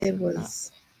It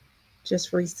was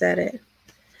just reset it.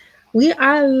 We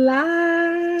are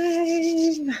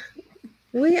live.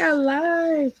 We are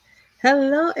live.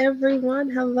 Hello, everyone.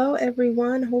 Hello,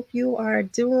 everyone. Hope you are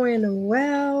doing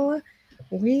well.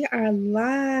 We are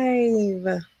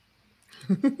live.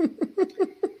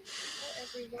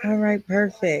 All right,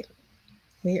 perfect.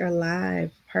 We are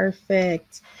live.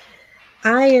 Perfect.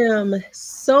 I am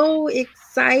so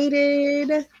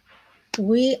excited.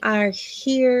 We are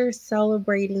here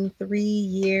celebrating 3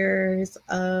 years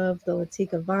of the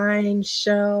Latika Vine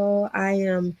show. I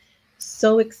am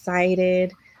so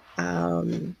excited.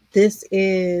 This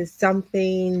is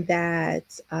something that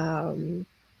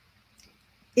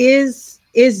is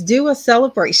due a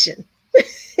celebration.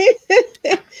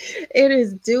 It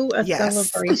is due a Yes.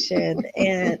 celebration,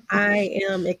 and I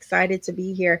am excited to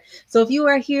be here. So, if you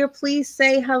are here, please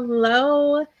say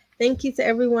hello. Thank you to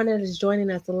everyone that is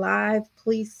joining us live.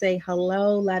 Please say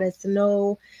hello. Let us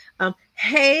know.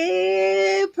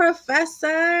 Hey,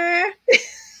 Professor.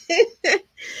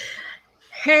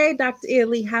 Hey, Dr.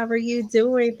 Italy, how are you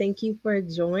doing? Thank you for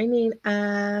joining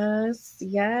us.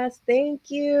 Yes, thank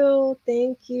you.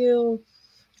 Thank you.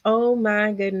 Oh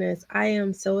my goodness. I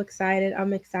am so excited.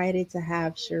 I'm excited to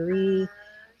have Cherie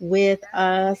with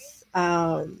us.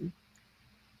 I'm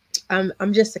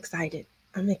just excited.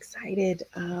 I'm excited.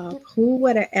 Who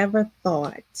would have ever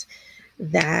thought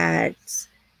that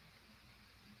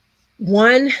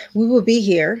one, we will be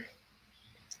here,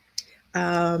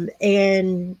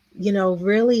 and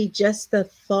really just the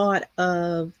thought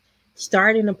of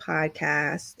starting a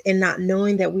podcast and not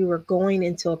knowing that we were going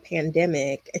into a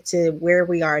pandemic to where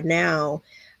we are now.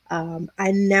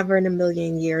 I never in a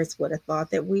million years would have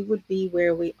thought that we would be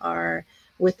where we are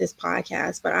with this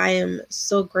podcast, but I am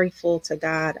so grateful to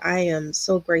God. I am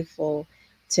so grateful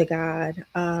to God,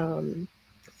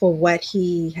 for what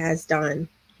he has done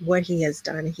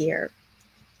here.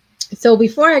 So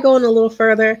before I go on a little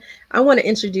further, I want to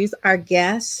introduce our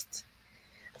guest,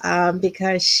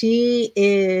 because she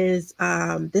is,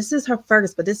 this is her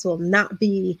first, but this will not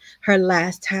be her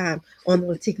last time on the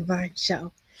Latika Vine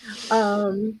show.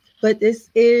 But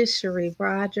this is Cherie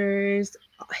Rogers,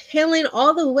 hailing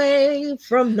all the way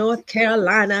from North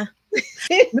Carolina.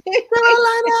 Carolina.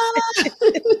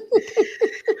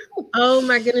 Oh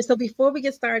my goodness. So before we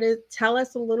get started, tell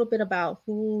us a little bit about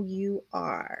who you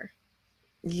are.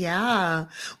 Yeah.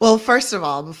 Well, first of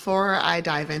all, before I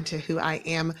dive into who I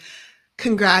am,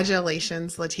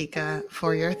 congratulations, Latika,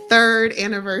 for your third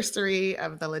anniversary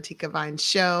of the Latika Vine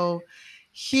Show.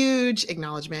 Huge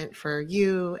acknowledgement for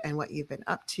you and what you've been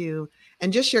up to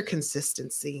and just your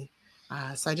consistency.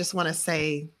 So I just want to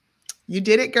say, you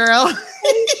did it, girl.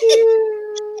 Thank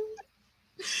you.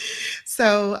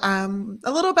 So,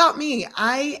 a little about me.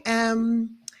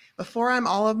 Before I'm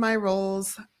all of my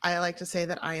roles, I like to say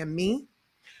that I am me.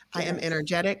 I am Yes.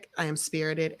 energetic, I am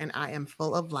spirited, and I am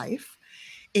full of life.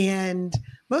 And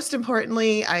most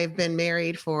importantly, I've been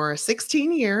married for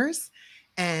 16 years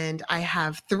and I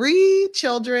have 3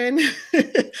 children.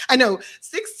 I know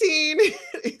 16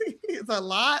 is a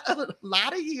lot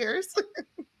of years.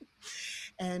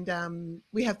 And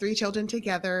we have 3 children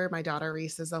together. My daughter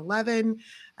Reese is 11,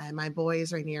 and my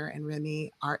boys Rainier and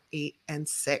Remy are 8 and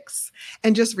 6.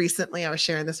 And just recently, I was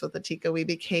sharing this with Latika. We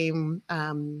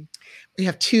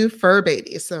have 2 fur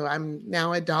babies, so I'm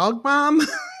now a dog mom,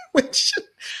 which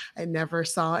I never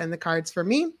saw in the cards for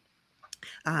me.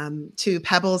 2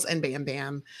 Pebbles and Bam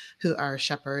Bam, who are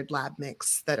Shepherd Lab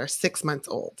mix that are 6 months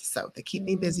old. So they keep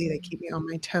me busy. They keep me on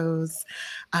my toes.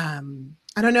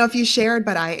 I don't know if you shared,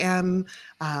 but I am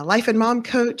a life and mom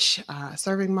coach,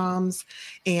 serving moms.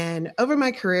 And over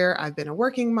my career, I've been a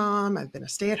working mom. I've been a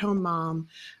stay-at-home mom.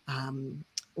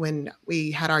 When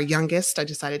we had our youngest, I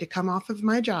decided to come off of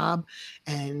my job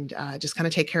and just kind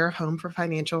of take care of home for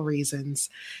financial reasons.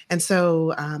 And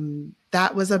so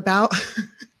that was about a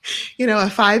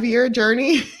 5-year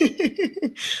journey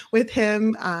with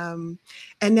him.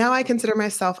 And now I consider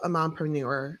myself a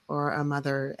mompreneur or a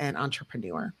mother and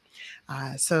entrepreneur.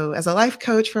 So as a life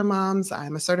coach for moms,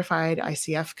 I'm a certified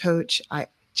ICF coach. I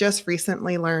just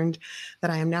recently learned that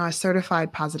I am now a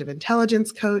certified positive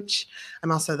intelligence coach.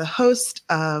 I'm also the host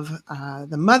of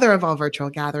the mother of all virtual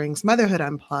gatherings, Motherhood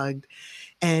Unplugged.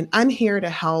 And I'm here to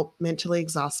help mentally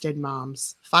exhausted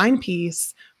moms find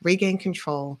peace, regain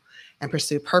control, and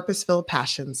pursue purpose-filled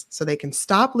passions so they can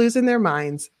stop losing their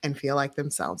minds and feel like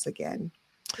themselves again.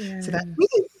 So that's me.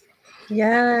 Yes.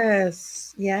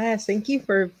 Yes. Yes. Thank you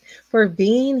for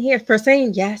being here, for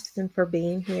saying yes and for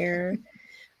being here.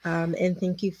 And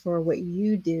thank you for what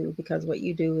you do, because what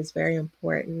you do is very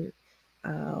important,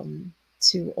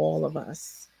 to all of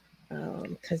us.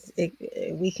 because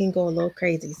we can go a little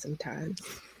crazy sometimes.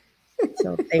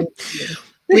 So thank you.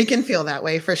 We can feel that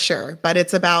way for sure, but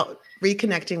it's about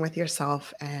reconnecting with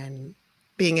yourself and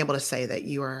being able to say that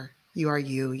you,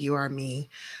 you are me,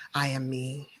 I am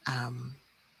me,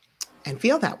 and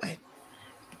feel that way.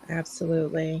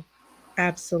 Absolutely.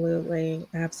 Absolutely.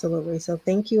 Absolutely. So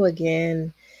thank you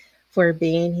again for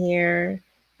being here.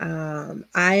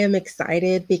 I am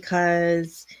excited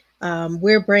because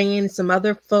we're bringing some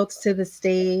other folks to the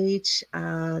stage.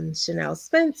 Chanel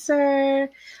Spencer,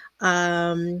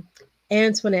 um,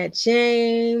 Antoinette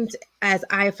James, as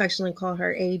I affectionately call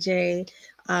her, AJ.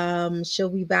 She'll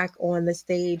be back on the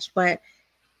stage, but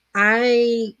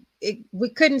we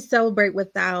couldn't celebrate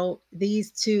without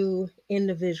these two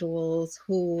individuals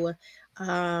who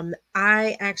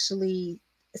I actually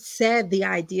said the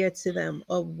idea to them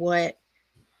of what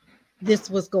this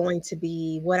was going to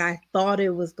be, what I thought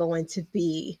it was going to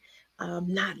be,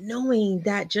 not knowing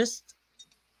that just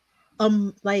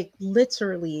like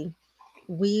literally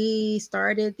we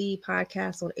started the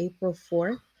podcast on April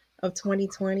 4th of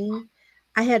 2020.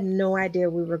 I had no idea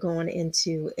we were going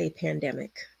into a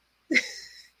pandemic.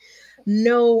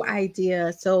 No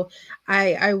idea. So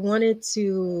I wanted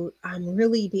to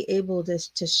really be able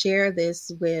to share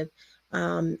this with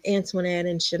Antoinette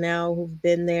and Chanel, who've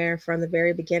been there from the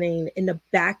very beginning in the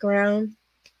background,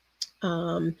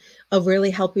 um, of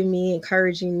really helping me,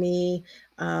 encouraging me,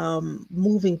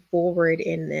 moving forward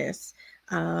in this.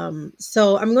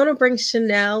 So I'm going to bring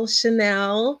Chanel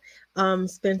Spencer,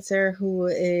 who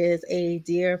is a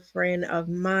dear friend of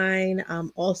mine,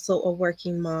 also a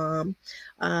working mom.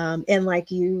 And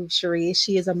like you, Cherie,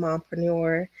 she is a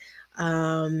mompreneur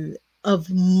um, of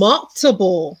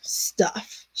multiple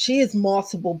stuff. She has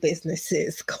multiple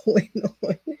businesses going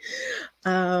on.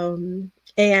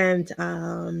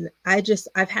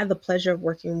 I've had the pleasure of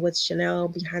working with Chanel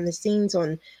behind the scenes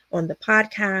on the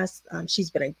podcast. She's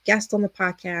been a guest on the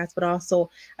podcast, but also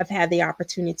I've had the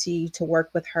opportunity to work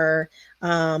with her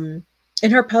in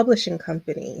her publishing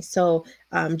company. So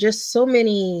just so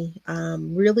many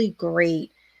really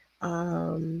great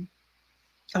um,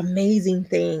 amazing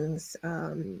things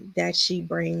that she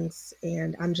brings,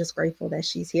 and I'm just grateful that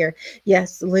she's here.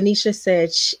 Yes, Lanisha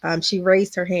said she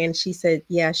raised her hand. She said,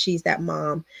 "Yeah, she's that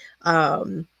mom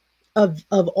um, of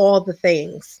all the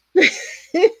things."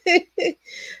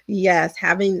 Yes,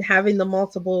 having the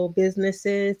multiple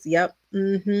businesses. Yep.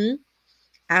 Mm-hmm.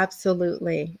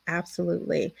 Absolutely,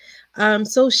 absolutely.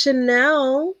 So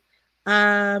Chanel,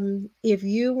 if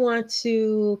you want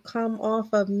to come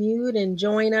off of mute and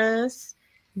join us.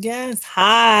 Yes.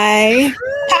 Hi.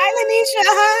 Hi, Lanisha.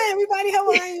 Hi, everybody. How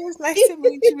are you? It's nice to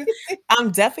meet you. I'm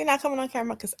definitely not coming on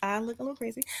camera because I look a little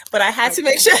crazy, but I had to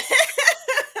make Okay. sure.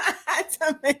 I had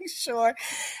to make sure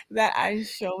that I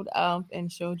showed up and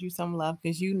showed you some love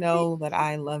because you know that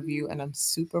I love you and I'm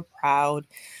super proud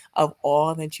of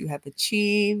all that you have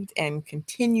achieved and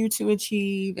continue to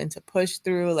achieve and to push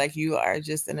through. Like you are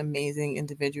just an amazing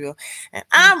individual. And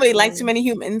I Thank don't really like too you. many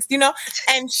humans, you know,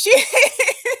 and she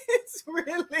is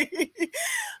really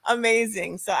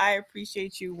amazing. So I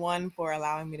appreciate you, one, for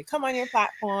allowing me to come on your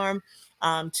platform.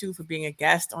 Two, for being a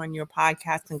guest on your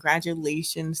podcast.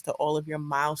 Congratulations to all of your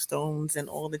milestones and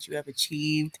all that you have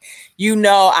achieved. You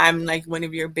know, I'm like one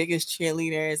of your biggest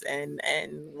cheerleaders, and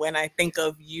when I think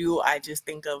of you, I just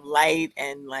think of light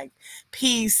and like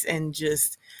peace and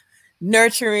just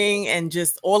nurturing and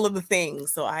just all of the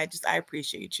things. So I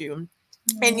appreciate you.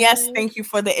 And yes, Oh, thank you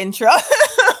for the intro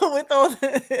with all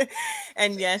the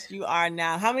and yes, you are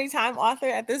now. How many time author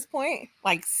at this point?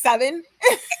 Like seven?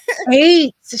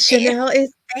 eight. Chanel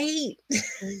is eight.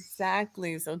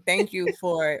 Exactly. So thank you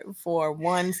for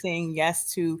one, saying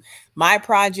yes to my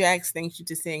projects. Thank you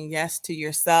to saying yes to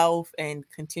yourself and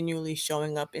continually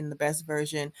showing up in the best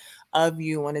version of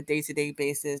you on a day-to-day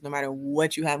basis. No matter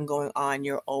what you have going on,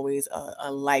 you're always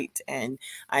a light. And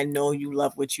I know you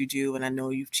love what you do, and I know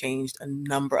you've changed a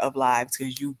number of lives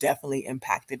because you definitely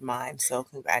impacted mine. So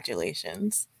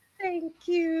congratulations. Thank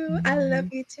you. I love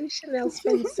Mhm. you too, Chanel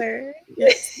Spencer.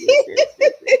 Yes, yes,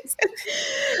 yes, yes,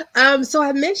 yes. So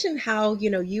I mentioned how,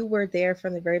 you were there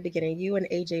from the very beginning. You and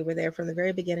AJ were there from the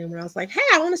very beginning when I was like, hey,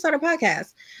 I want to start a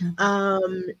podcast.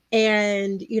 Mhm.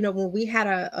 And, when we had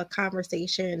a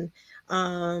conversation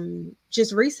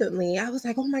just recently, I was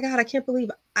like, oh my God, I can't believe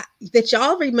that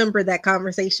y'all remember that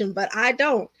conversation, but I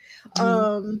don't. Mhm.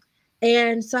 Um,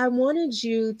 and so I wanted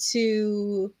you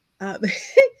to,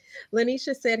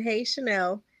 Lanisha said, hey,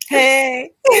 Chanel.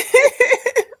 Hey.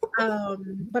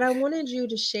 But I wanted you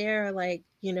to share, like,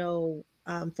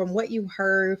 from what you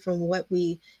heard, from what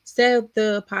we said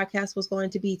the podcast was going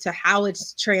to be, to how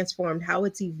it's transformed, how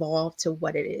it's evolved to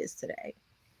what it is today?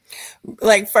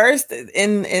 Like, first,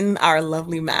 in our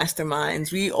lovely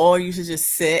masterminds, we all used to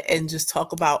just sit and just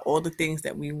talk about all the things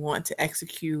that we want to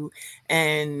execute,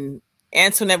 and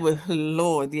Antoinette would,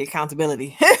 Lord, the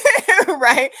accountability.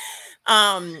 Right.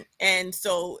 And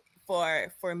so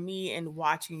for me and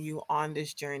watching you on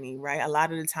this journey, right, a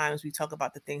lot of the times we talk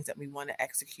about the things that we want to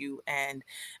execute, and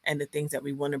the things that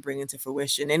we want to bring into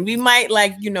fruition, and we might,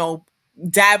 like,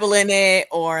 dabble in it,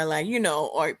 or, like,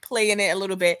 or play in it a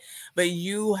little bit, but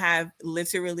you have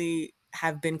literally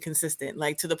have been consistent,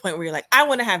 like, to the point where you're like, I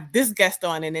want to have this guest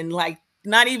on, and then, like,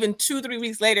 not even 2-3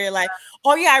 weeks later, like,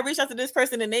 oh yeah, I reached out to this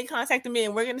person and they contacted me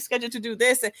and we're going to schedule to do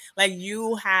this. And, like,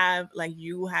 you have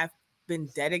been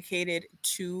dedicated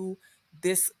to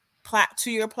this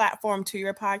to your platform, to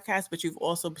your podcast, but you've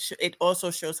also it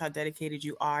also shows how dedicated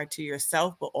you are to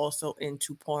yourself, but also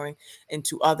into pouring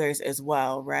into others as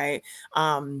well, right?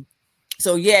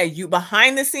 So yeah, you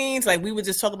behind the scenes, like, we would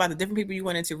just talk about the different people you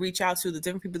wanted to reach out to, the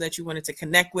different people that you wanted to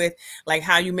connect with, like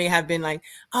how you may have been like,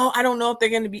 oh, I don't know if they're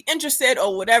going to be interested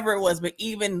or whatever it was, but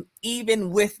even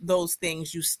with those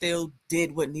things, you still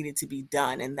did what needed to be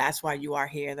done, and that's why you are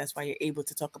here. That's why you're able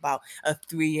to talk about a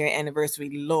 3-year anniversary.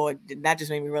 Lord, that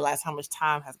just made me realize how much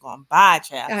time has gone by,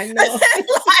 child. I know.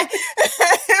 Like,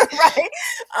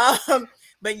 right.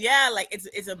 But yeah, like,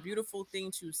 it's a beautiful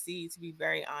thing to see, to be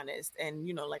very honest. And,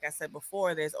 like I said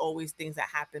before, there's always things that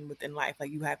happen within life. Like,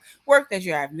 you have work that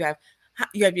you have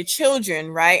your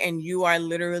children, right? And you are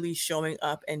literally showing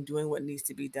up and doing what needs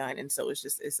to be done. And so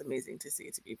it's amazing to see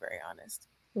it, to be very honest.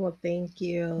 Well, thank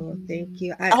you. Thank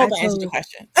you. I hope I I answered your totally,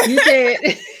 question. you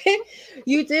did.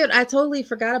 You did. I totally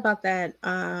forgot about that.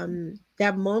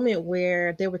 That moment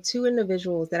where there were two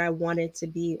individuals that I wanted to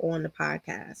be on the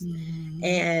podcast. Mhm.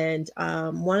 And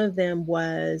one of them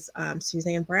was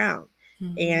Suzanne Brown.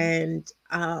 Mhm.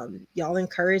 And y'all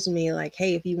encouraged me, like,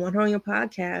 hey, if you want her on your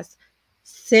podcast,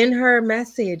 send her a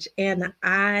message. And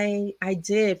I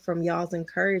did, from y'all's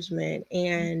encouragement,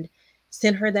 and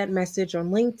sent her that message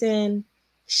on LinkedIn.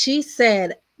 She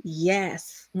said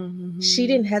yes. She Mhm.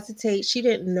 didn't hesitate. She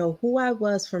didn't know who I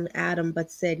was from Adam, but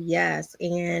said yes.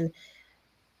 And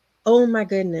oh my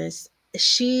goodness,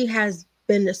 she has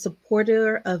been a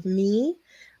supporter of me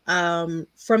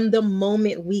from the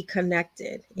moment we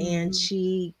connected. And Mhm.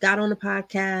 she got on the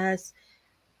podcast.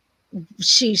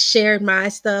 She shared my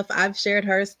stuff. I've shared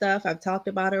her stuff. I've talked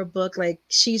about her book. Like,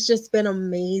 she's just been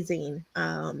amazing.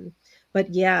 But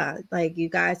yeah, like, you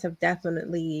guys have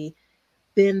definitely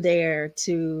been there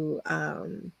to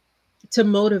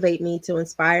motivate me, to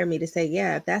inspire me, to say,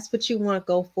 yeah, if that's what you want,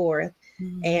 go forth.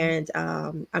 Mhm. And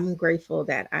I'm grateful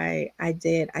that I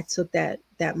did. I took that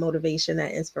motivation,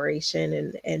 that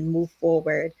inspiration, and moved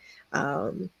forward.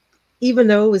 Um, even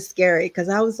though it was scary, because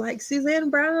I was like,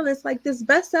 Suzanne Brown is like this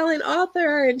best-selling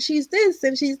author, and she's this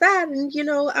and she's that, and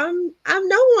I'm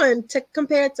no one to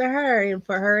compare to her. And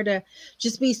for her to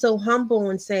just be so humble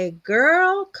and say,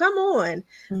 "Girl, come on."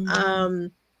 Mhm.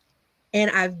 Um, and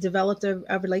I've developed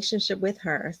a relationship with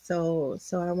her. So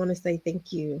I want to say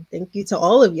thank you to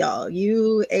all of y'all,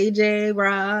 you, AJ,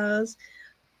 Roz,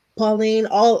 Pauline,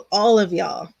 all of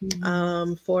y'all,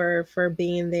 Mhm. for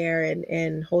being there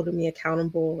and holding me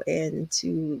accountable, and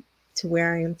to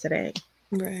where I am today.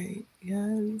 Right.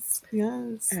 Yes.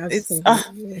 Yes.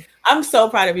 Absolutely. I'm so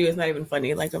proud of you. It's not even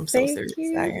funny. Like, I'm so Thank serious. I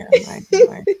you. am. I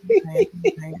am.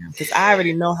 I am. Because I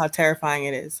already know how terrifying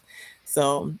it is.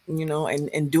 So,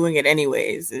 and doing it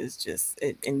anyways is just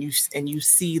it, and you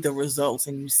see the results,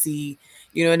 and you see,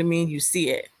 you know what I mean? You see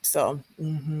it. So,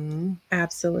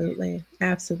 Absolutely.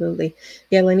 Absolutely.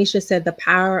 Yeah, Lanisha said the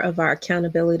power of our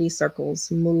accountability circles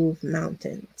move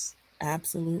mountains.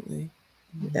 absolutely.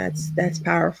 That's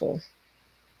powerful.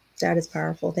 That is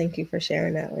powerful. Thank you for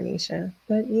sharing that, Lanisha.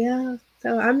 But yeah,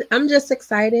 so I'm just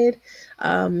excited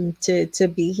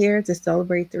to be here to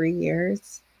celebrate 3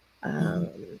 years. Um,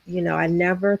 Mhm. I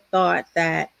never thought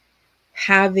that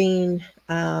having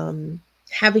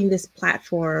having this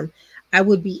platform, I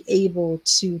would be able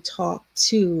to talk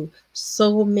to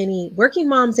so many working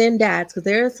moms and dads, because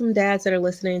there are some dads that are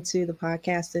listening to the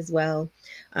podcast as well,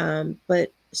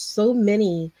 but so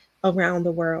many around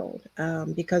the world,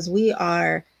 because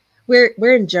we're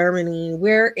in Germany,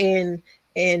 we're in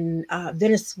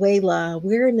Venezuela,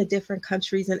 we're in the different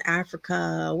countries in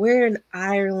Africa, we're in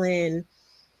Ireland.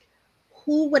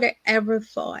 Who would have ever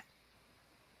thought?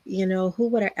 Who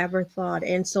would have ever thought?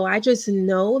 And so I just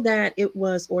know that it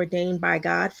was ordained by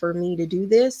God for me to do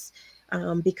this,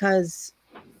 because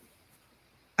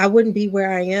I wouldn't be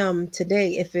where I am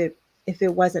today if it if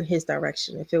it wasn't his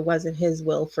direction, if it wasn't his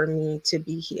will for me to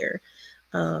be here.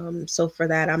 So for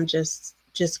that, I'm just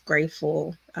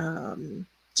grateful,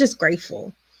 just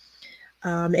grateful.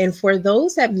 And for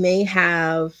those that may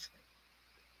have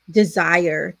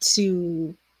desire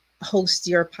to host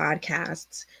your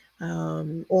podcasts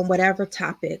on whatever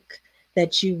topic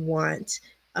that you want,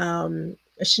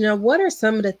 Chanel, what are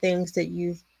some of the things that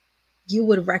you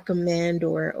would recommend,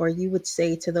 or you would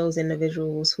say to those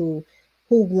individuals who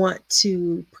want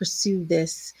to pursue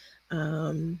this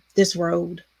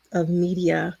road of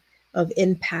media, of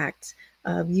impact,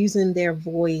 of using their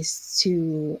voice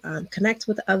to connect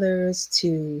with others,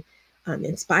 to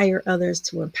inspire others,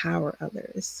 to empower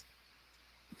others?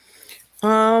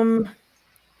 Um,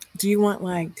 do you want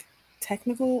like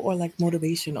technical or like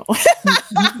motivational?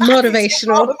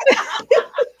 Motivational.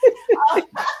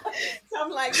 So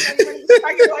I'm like, you want to get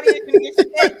target audience, you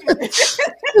want to get your this,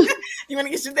 you want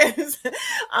to get your this.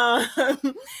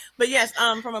 But yes,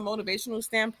 from a motivational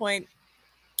standpoint,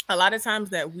 a lot of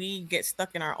times that we get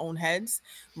stuck in our own heads,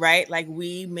 right? Like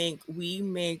we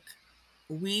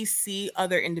see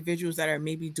other individuals that are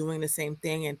maybe doing the same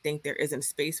thing and think there isn't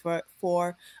space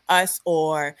for us,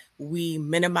 or we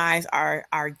minimize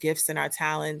our gifts and our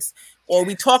talents, or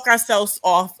we talk ourselves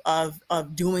off of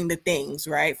doing the things,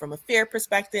 right? From a fear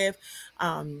perspective,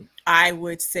 I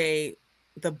would say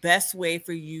the best way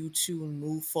for you to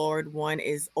move forward, one,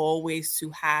 is always to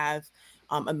have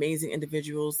amazing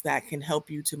individuals that can help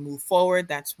you to move forward.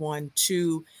 That's one.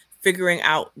 Two, figuring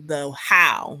out the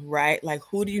how, right? Like,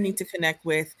 who do you need to connect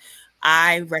with?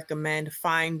 I recommend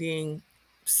finding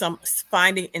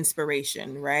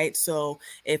inspiration, right? So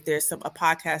if there's a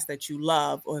podcast that you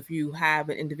love, or if you have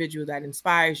an individual that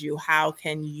inspires you, how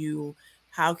can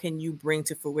you bring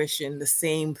to fruition the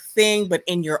same thing but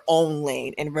in your own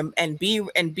lane, and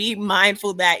be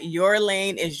mindful that your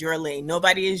lane is your lane.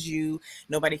 Nobody is you.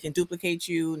 Nobody can duplicate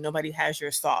you. Nobody has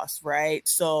your sauce, right?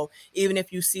 So even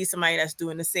if you see somebody that's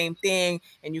doing the same thing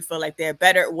and you feel like they're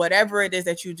better, whatever it is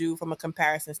that you do from a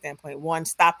comparison standpoint, one,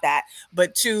 stop that.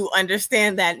 But two,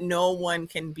 understand that no one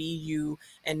can be you,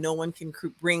 and no one can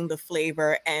bring the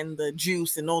flavor and the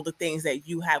juice and all the things that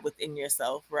you have within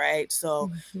yourself, right?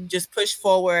 So Mhm. just push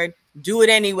forward, do it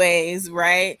anyways,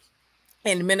 right?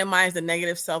 And minimize the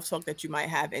negative self talk that you might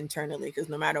have internally, because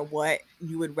no matter what,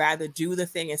 you would rather do the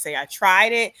thing and say, I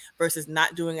tried it, versus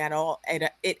not doing it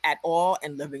at all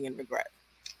and living in regret.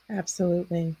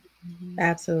 Absolutely. Mhm.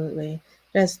 Absolutely.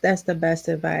 That's the best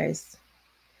advice.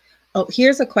 Oh,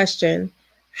 here's a question.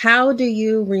 How do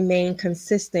you remain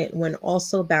consistent when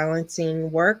also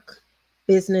balancing work,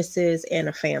 businesses, and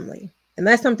a family? And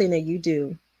that's something that you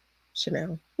do,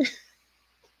 Chanel.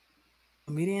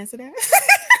 Want me to answer that?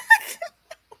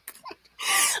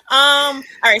 All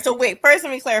right, so wait, first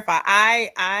let me clarify.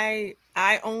 I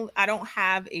don't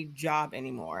have a job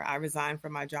anymore. I resigned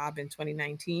from my job in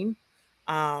 2019.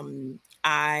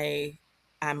 I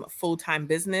am a full-time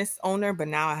business owner, but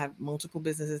now I have multiple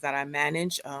businesses that I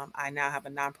manage. I now have a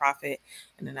nonprofit,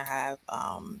 and then I have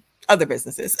other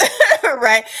businesses,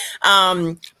 right?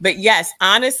 But yes,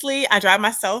 honestly, I drive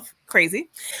myself crazy.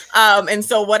 And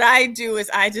so what I do is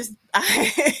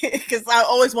because I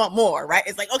always want more, right?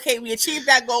 It's like, okay, we achieved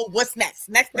that goal. What's next?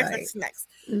 Right. Next.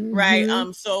 Right.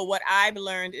 Mm-hmm. So what I've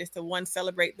learned is to, one,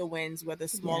 celebrate the wins, whether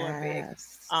small or big.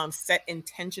 Yes. Set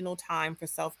intentional time for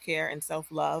self-care and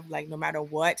self-love. Like, no matter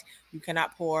what, you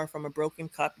cannot pour from a broken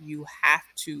cup. You have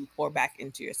to pour back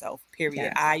into yourself. Period.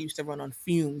 Yes. I used to run on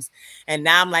fumes, and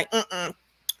now I'm like,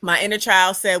 my inner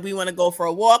child said we want to go for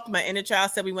a walk. My inner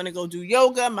child said we want to go do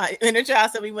yoga. My inner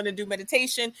child said we want to do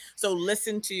meditation. So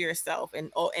listen to yourself,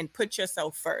 and put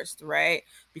yourself first, right?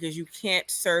 Because you can't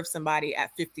serve somebody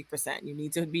at 50%. You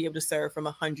need to be able to serve from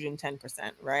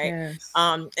 110%, right? Yes.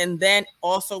 And then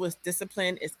also with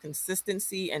discipline is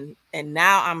consistency, and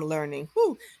now I'm learning,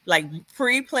 like,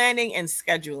 pre-planning and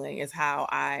scheduling is how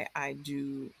I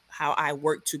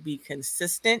work to be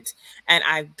consistent, and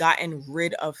I've gotten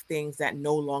rid of things that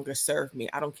no longer serve me.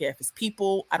 I don't care if it's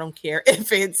people. I don't care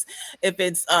if it's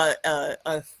a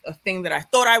thing that I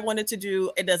thought I wanted to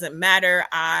do. It doesn't matter.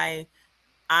 I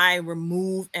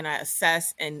remove and I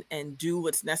assess and do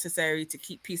what's necessary to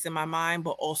keep peace in my mind,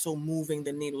 but also moving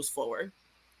the needles forward.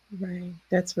 Right.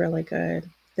 That's really good.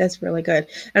 That's really good.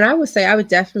 And I would say I would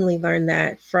definitely learn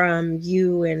that from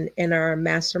you and in our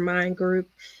mastermind group,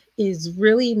 is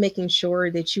really making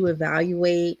sure that you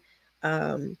evaluate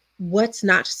what's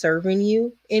not serving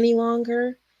you any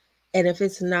longer. And if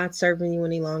it's not serving you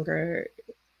any longer,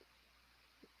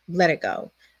 let it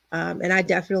go. And I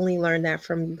definitely learned that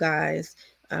from you guys.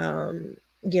 Um,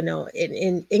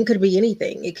 it could be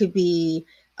anything. It could be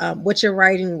what you're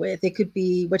writing with. It could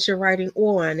be what you're writing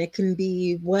on. It can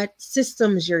be what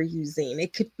systems you're using.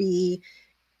 It could be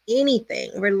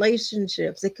anything,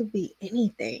 relationships. It could be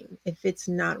anything. If it's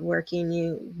not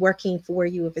working for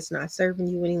you, if it's not serving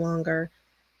you any longer,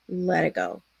 let it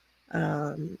go.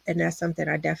 And that's something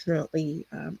I definitely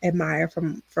admire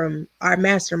from our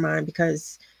mastermind,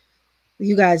 because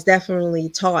you guys definitely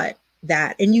taught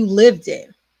that and you lived it.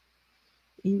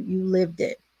 You lived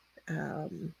it.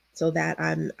 So that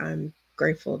I'm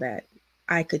grateful that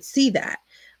I could see that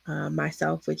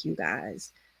myself with you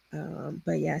guys.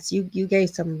 But yes, you gave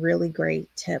some really great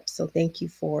tips. So thank you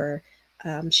for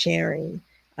sharing.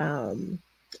 Um,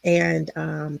 and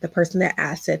the person that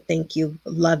asked said thank you,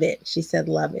 love it. She said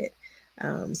love it.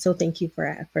 So thank you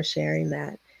for sharing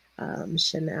that,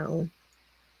 Chanel.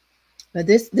 But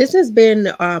this has been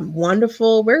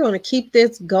wonderful. We're going to keep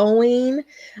this going.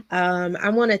 I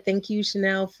want to thank you,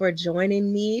 Chanel, for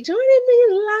joining me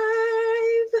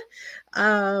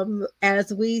live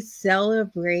as we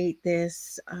celebrate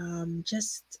this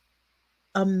just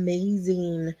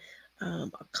amazing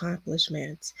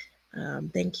accomplishment.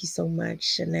 Thank you so much,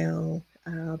 Chanel,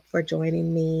 for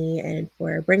joining me and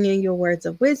for bringing your words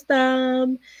of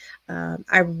wisdom.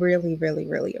 I really, really,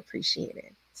 really appreciate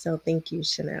it. So thank you,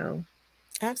 Chanel.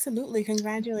 Absolutely.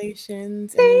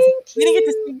 Congratulations. And Thank we didn't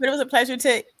get to you. speak, but it was a pleasure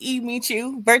to meet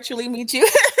you, virtually meet you.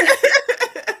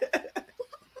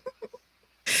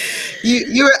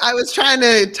 You were, I was trying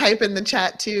to type in the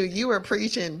chat too. You were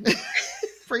preaching.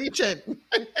 Preaching.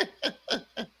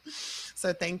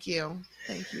 So thank you.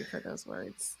 Thank you for those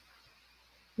words.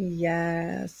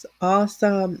 Yes,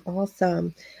 awesome,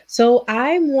 awesome. So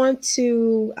I want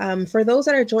to, for those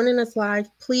that are joining us live,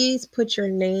 please put your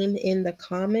name in the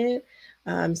comment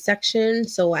section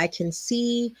so I can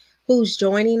see who's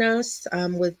joining us.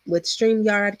 With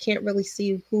StreamYard, can't really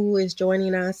see who is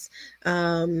joining us.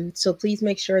 So please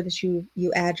make sure that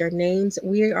you add your names.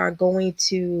 We are going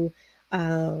to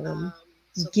um,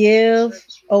 give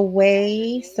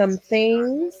away some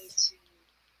things.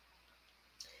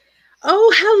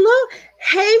 Oh, hello.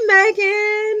 Hey,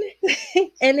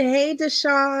 Megan. And hey,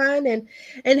 Deshawn.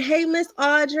 And hey, Miss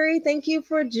Audrey. Thank you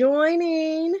for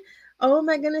joining. Oh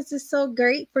my goodness, it's so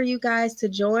great for you guys to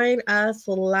join us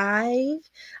live.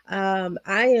 I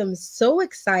am so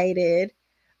excited.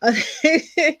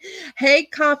 Hey,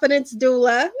 Confidence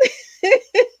Doula.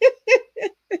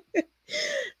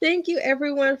 Thank you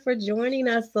everyone for joining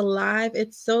us live.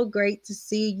 It's so great to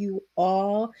see you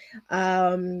all.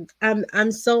 I'm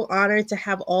so honored to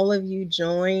have all of you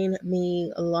join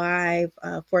me live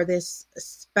for this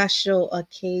special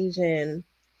occasion.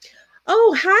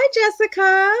 Oh, hi,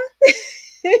 Jessica.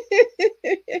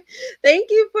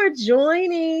 Thank you for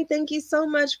joining. Thank you so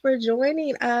much for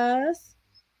joining us.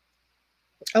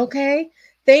 Okay.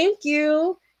 Thank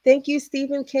you. Thank you,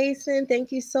 Stephen Kaysen.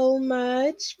 Thank you so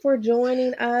much for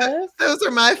joining us. Those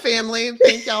are my family.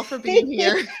 Thank y'all for being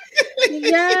here.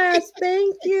 Yes,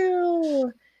 thank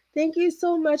you. Thank you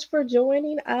so much for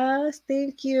joining us.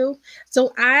 Thank you.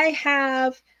 So, I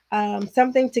have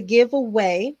something to give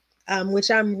away, which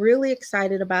I'm really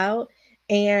excited about.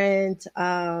 And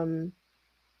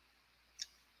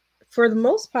for the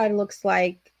most part, it looks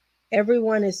like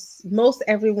most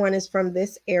everyone is from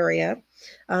this area.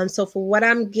 So for what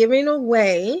I'm giving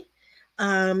away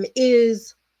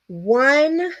is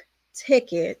one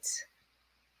ticket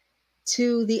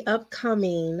to the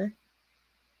upcoming.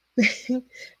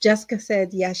 Jessica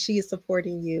said, yes, she is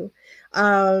supporting you.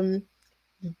 Um,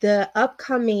 the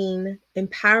upcoming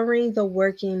Empowering the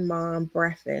Working Mom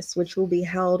Breakfast, which will be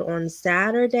held on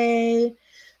Saturday,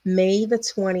 May the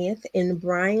 20th in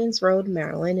Bryans Road,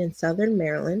 Maryland, in Southern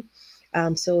Maryland.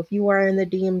 So if you are in the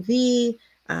DMV,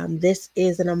 this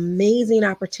is an amazing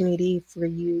opportunity for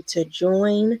you to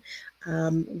join.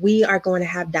 We are going to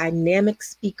have dynamic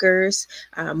speakers.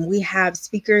 We have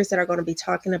speakers that are going to be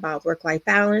talking about work-life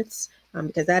balance,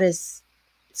 because that is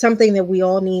something that we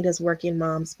all need as working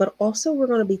moms. But also, we're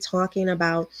going to be talking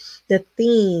about the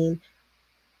theme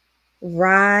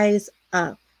Rise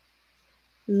Up,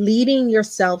 leading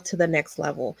yourself to the next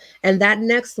level. And that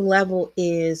next level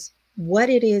is what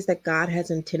it is that God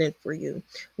has intended for you.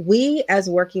 We as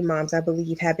working moms, I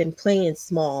believe, have been playing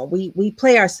small. We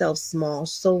play ourselves small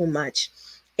so much.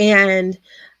 And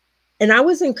I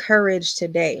was encouraged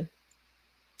today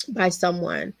by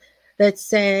someone that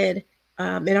said,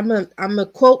 and I'm gonna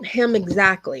quote him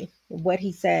exactly what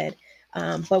he said.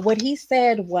 But what he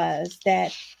said was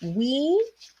that we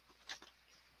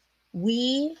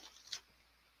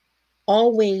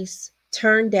always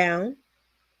turn down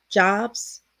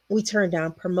jobs, we turn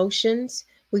down promotions,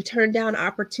 We turn down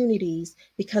opportunities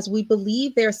because we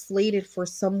believe they're slated for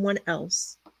someone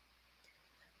else.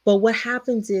 But what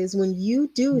happens is when you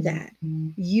do that,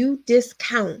 you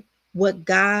discount what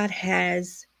God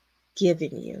has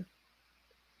given you.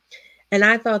 And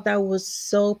I thought that was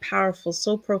so powerful,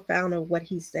 so profound of what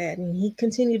he said. And he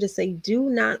continued to say, do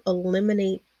not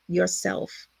eliminate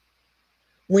yourself.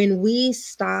 When we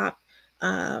stop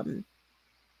um,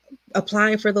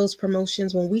 applying for those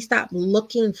promotions, when we stop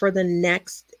looking for the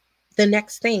next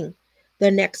thing,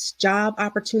 the next job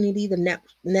opportunity, the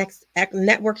next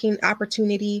networking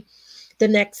opportunity, the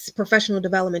next professional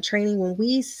development training, when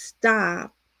we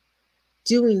stop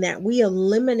doing that, we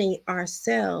eliminate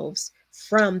ourselves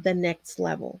from the next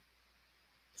level.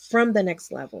 From the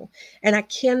next level. And I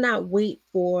cannot wait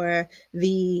for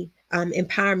the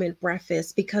empowerment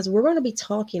breakfast, because we're going to be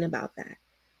talking about that.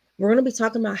 We're going to be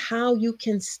talking about how you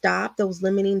can stop those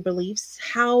limiting beliefs,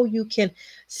 how you can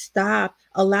stop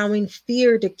allowing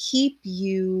fear to keep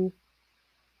you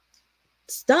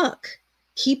stuck,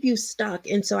 keep you stuck.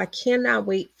 And so I cannot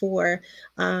wait for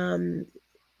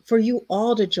you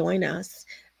all to join us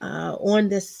on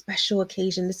this special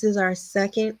occasion. This is our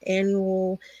second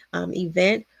annual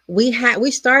event.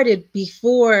 We started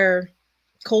before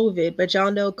COVID, but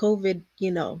y'all know COVID,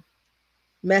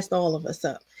 messed all of us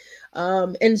up.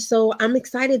 And so I'm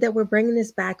excited that we're bringing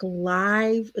this back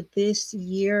live this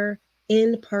year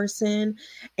in person.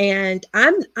 And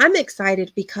I'm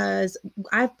excited because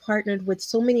I've partnered with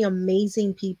so many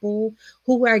amazing people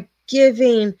who are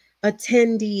giving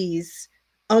attendees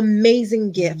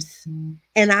amazing gifts.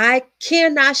 And I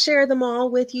cannot share them all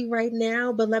with you right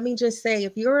now, but let me just say,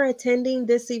 if you're attending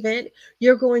this event,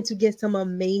 you're going to get some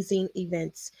amazing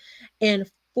events.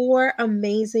 And 4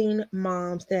 amazing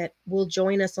moms that will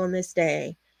join us on this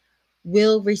day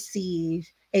will receive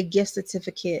a gift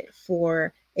certificate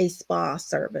for a spa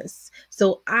service.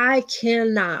 So I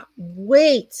cannot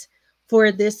wait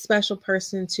for this special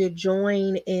person to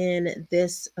join in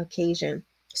this occasion.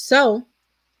 So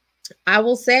I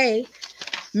will say,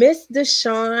 Miss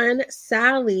Deshawn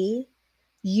Sally,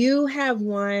 you have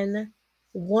won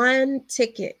one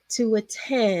ticket to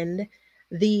attend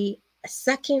the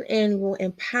second annual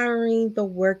Empowering the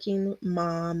Working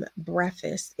Mom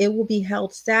Breakfast. It will be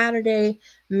held Saturday,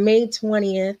 May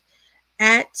 20th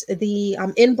at the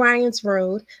in Bryant's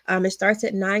Road. It starts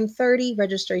at 9:30.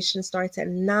 Registration starts at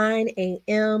 9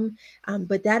 a.m.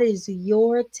 But that is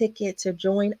your ticket to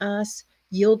join us.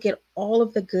 You'll get all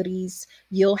of the goodies.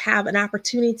 You'll have an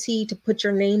opportunity to put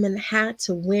your name in the hat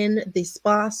to win the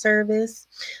spa service.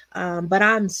 But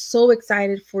I'm so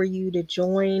excited for you to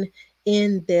join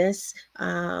in this.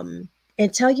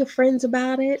 And tell your friends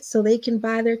about it so they can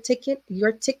buy their ticket.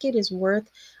 Your ticket is worth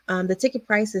the ticket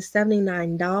price is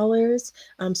 $79.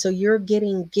 So you're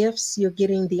getting gifts, you're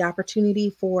getting the opportunity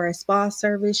for a spa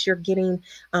service, you're getting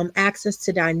access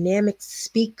to dynamic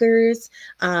speakers.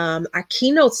 Our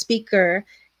keynote speaker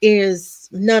is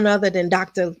none other than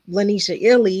Dr. Lanisha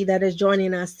Illy that is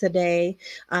joining us today.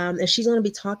 And she's going to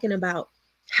be talking about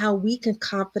how we can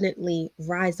confidently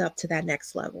rise up to that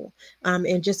next level,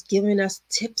 and just giving us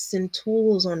tips and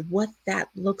tools on what that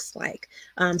looks like.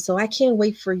 So I can't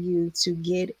wait for you to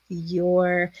get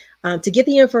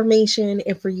the information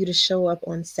and for you to show up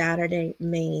on Saturday,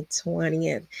 May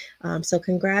 20th. So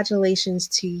congratulations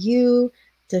to you,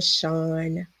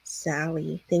 Deshawn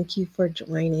Sally. Thank you for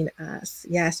joining us.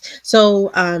 Yes.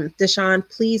 So, Deshawn,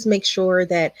 please make sure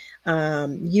that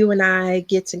you and I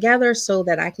get together so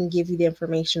that I can give you the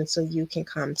information so you can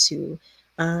come to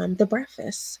the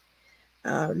breakfast.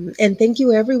 And thank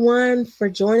you everyone for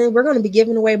joining. We're going to be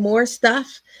giving away more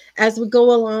stuff as we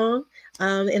go along.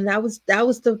 And that was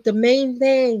the main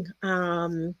thing.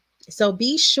 So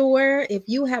be sure, if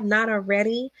you have not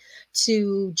already,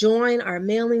 to join our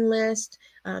mailing list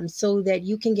so that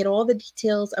you can get all the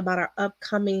details about our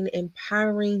upcoming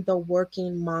Empowering the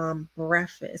Working Mom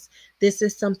Breakfast. This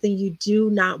is something you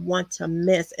do not want to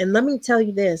miss. And let me tell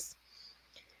you this,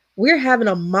 we're having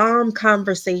a mom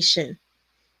conversation.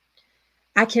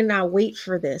 I cannot wait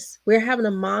for this. We're having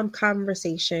a mom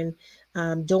conversation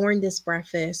during this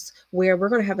breakfast where we're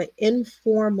going to have an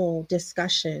informal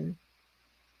discussion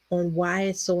on why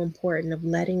it's so important of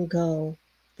letting go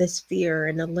this fear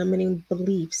and the limiting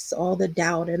beliefs, all the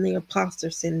doubt and the imposter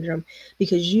syndrome,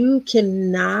 because you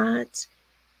cannot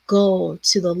go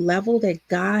to the level that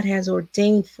God has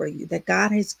ordained for you, that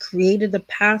God has created the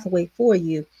pathway for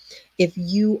you, if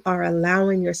you are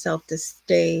allowing yourself to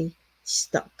stay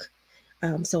stuck.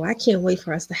 So I can't wait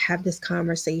for us to have this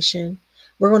conversation.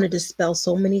 We're going to dispel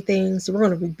so many things. We're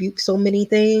going to rebuke so many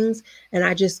things. And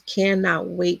I just cannot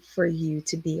wait for you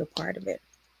to be a part of it.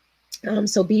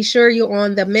 So be sure you're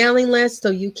on the mailing list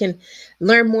so you can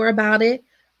learn more about it.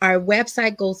 Our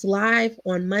website goes live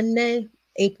on Monday,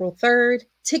 April 3rd.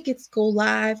 Tickets go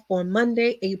live on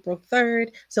Monday, April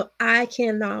 3rd. So I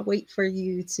cannot wait for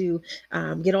you to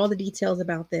get all the details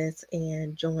about this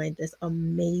and join this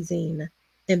amazing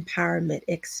empowerment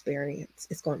experience.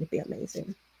 It's going to be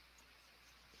amazing.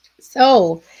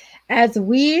 So, as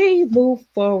we move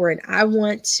forward, I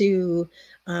want to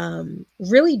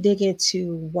really dig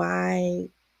into why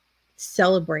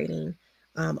celebrating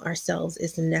ourselves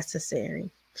is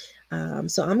necessary.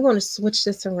 So I'm going to switch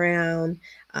this around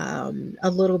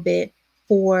a little bit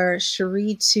for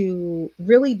Cherie to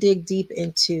really dig deep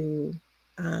into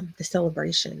the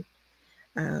celebration.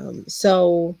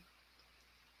 So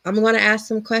I'm going to ask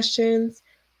some questions.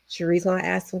 Cherie's going to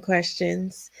ask some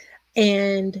questions.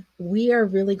 And we are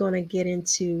really going to get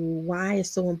into why it's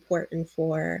so important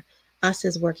for us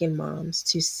as working moms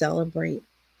to celebrate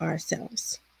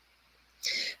ourselves.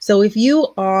 So if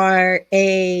you are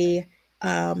a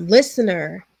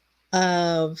listener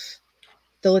of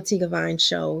the Latika Vine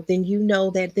Show, then you know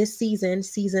that this season,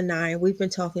 season 9, we've been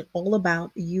talking all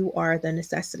about you are the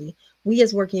necessity. We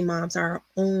as working moms are our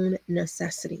own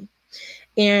necessity.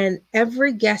 And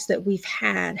every guest that we've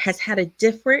had has had a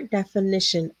different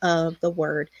definition of the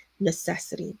word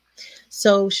necessity.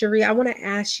 So, Cherie, I want to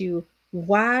ask you,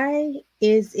 why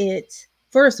is it,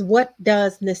 first, what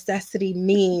does necessity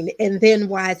mean? And then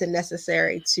why is it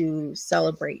necessary to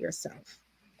celebrate yourself?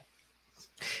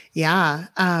 Yeah,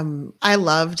 I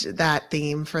loved that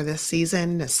theme for this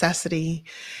season, necessity.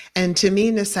 And to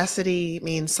me, necessity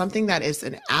means something that is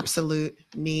an absolute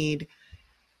need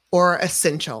or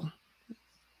essential,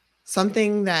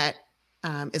 something that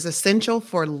is essential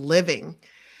for living.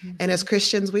 And as Mhm.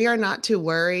 Christians, we are not to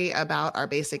worry about our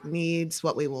basic needs,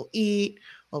 what we will eat,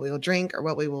 what we will drink, or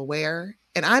what we will wear.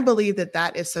 And I believe that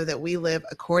that is so that we live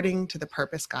according to the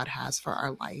purpose God has for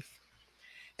our life.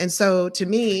 And so to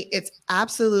me, it's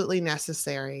absolutely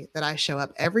necessary that I show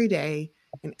up every day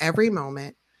in every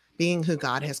moment being who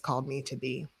God has called me to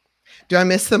be. Do I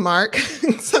miss the mark?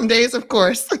 Some days, of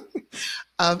course,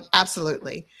 of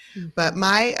absolutely. But Mhm.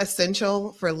 my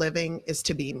essential for living is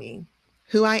to be me,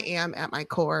 who I am at my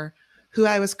core, who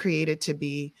I was created to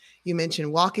be. You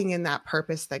mentioned walking in that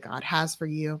purpose that God has for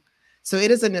you. So it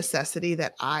is a necessity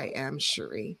that I am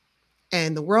Cherie.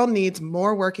 And the world needs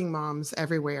more working moms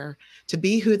everywhere to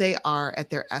be who they are at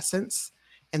their essence.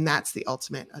 And that's the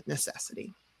ultimate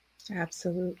necessity.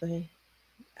 Absolutely.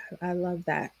 I love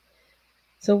that.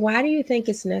 So, why do you think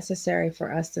it's necessary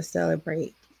for us to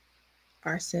celebrate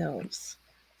ourselves?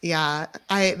 Yeah,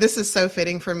 I this is so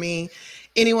fitting for me.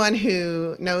 Anyone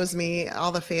who knows me,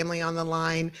 all the family on the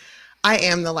line, I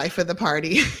am the life of the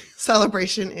party.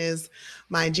 Celebration is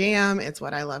my jam. It's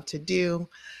what I love to do.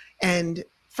 And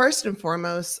first and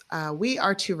foremost, we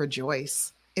are to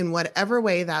rejoice in whatever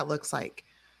way that looks like.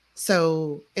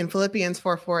 So in Philippians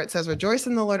 4:4, it says, rejoice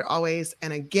in the Lord always.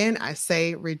 And again, I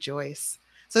say rejoice.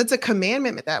 So it's a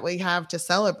commandment that we have to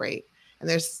celebrate. And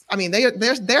there's, I mean,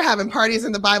 they're having parties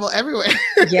in the Bible everywhere.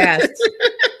 Yes,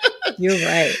 you're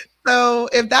right. So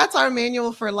if that's our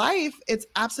manual for life, it's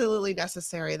absolutely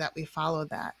necessary that we follow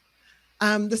that.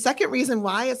 The second reason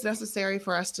why it's necessary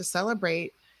for us to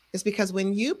celebrate is because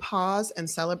when you pause and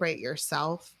celebrate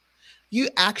yourself, you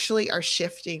actually are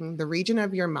shifting the region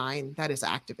of your mind that is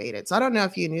activated. So I don't know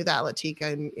if you knew that,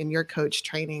 Latika, in your coach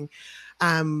training,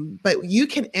 but you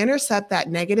can intercept that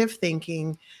negative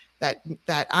thinking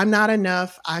that I'm not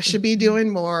enough, I should be Mhm. doing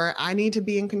more, I need to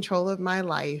be in control of my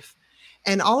life.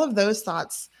 And all of those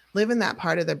thoughts live in that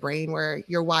part of the brain where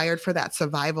you're wired for that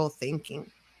survival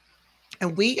thinking.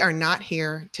 And we are not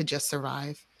here to just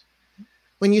survive.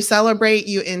 When you celebrate,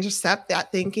 you intercept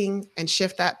that thinking and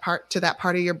shift that part to that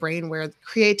part of your brain where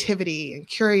creativity and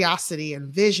curiosity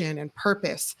and vision and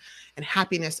purpose and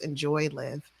happiness and joy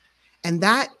live. And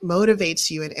that motivates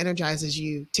you and energizes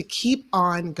you to keep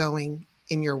on going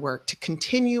in your work, to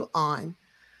continue on.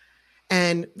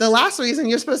 And the last reason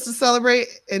you're supposed to celebrate,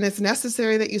 and it's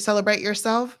necessary that you celebrate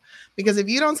yourself, because if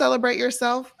you don't celebrate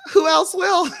yourself, who else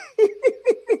will?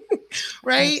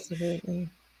 Right? Absolutely.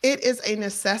 It is a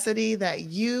necessity that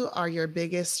you are your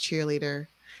biggest cheerleader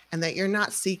and that you're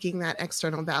not seeking that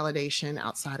external validation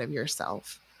outside of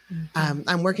yourself. Mhm.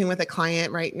 I'm working with a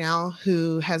client right now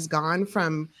who has gone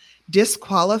from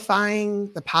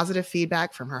disqualifying the positive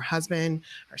feedback from her husband,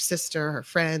 her sister, her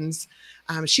friends.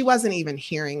 She wasn't even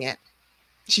hearing it.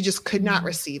 She just could not Mhm.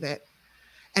 receive it.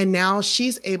 And now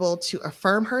she's able to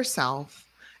affirm herself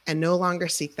and no longer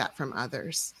seek that from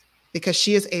others because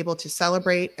she is able to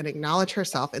celebrate and acknowledge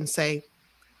herself and say,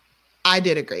 I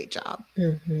did a great job.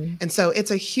 Mm-hmm. And so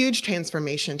it's a huge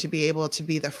transformation to be able to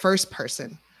be the first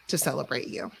person to celebrate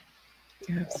you.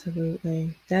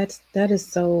 Absolutely. That is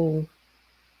so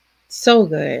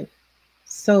good.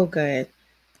 So good.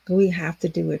 We have to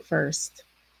do it first.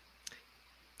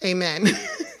 Amen.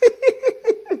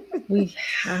 We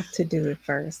have to do it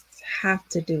first. Have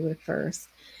to do it first.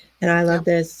 And I love Yep.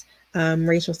 this.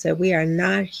 Rachel said, "We are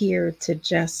not here to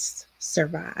just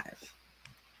survive.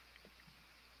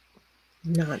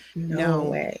 Not, no No,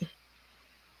 way.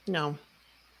 no.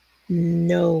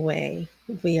 No way.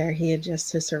 We are here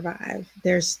just to survive.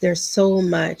 There's so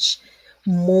much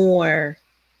more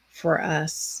for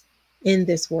us in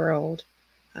this world.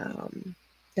 Um,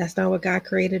 that's not what God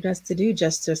created us to do,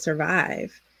 just to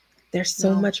survive. There's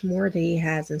so No. much more that He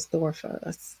has in store for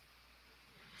us.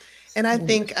 And I So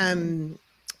think much more.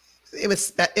 it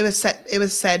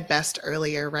was said best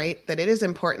earlier, right? That it is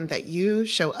important that you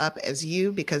show up as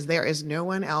you because there is no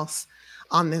one else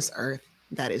on this earth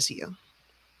that is you.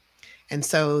 And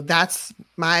so that's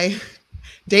my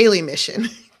daily mission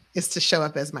is to show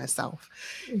up as myself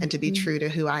and to be Mhm. true to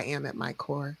who I am at my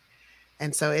core.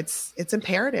 And so it's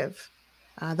imperative.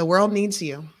 The world needs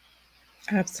you.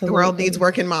 The world needs Absolutely.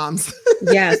 working moms.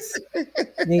 Yes,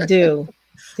 they do.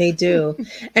 They do.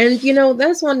 And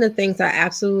that's one of the things I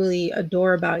absolutely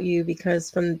adore about you,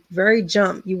 because from very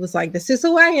jump you was like, this is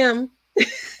who I am.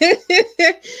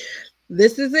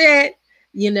 This is it.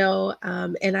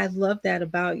 And I love that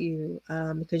about you,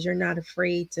 because you're not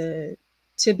afraid to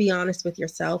be honest with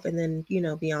yourself, and then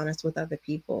be honest with other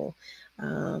people.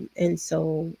 And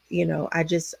so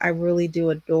I really do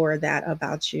adore that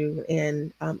about you,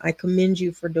 and I commend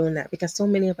you for doing that, because so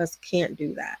many of us can't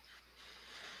do that.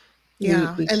 we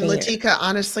Yeah. we And can't. Latika,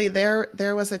 honestly,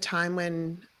 there was a time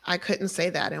when I couldn't say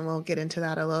that, and we'll get into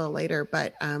that a little later,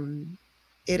 but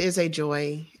it is a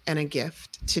joy and a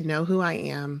gift to know who I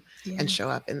am and Yes. show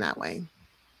up in that way.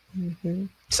 Hmm.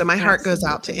 So my heart goes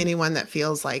out to Absolutely. anyone that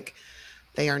feels like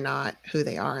they are not who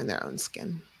they are in their own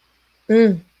skin.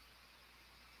 Mm,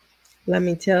 let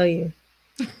me tell you.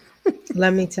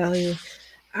 Let me tell you.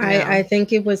 Yeah. I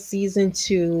think it was season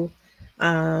 2,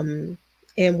 and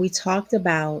we talked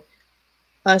about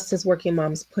us as working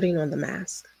moms putting on the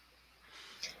mask,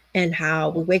 and how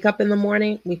we wake up in the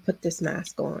morning, we put this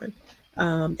mask on,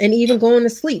 and even going to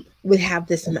sleep, we have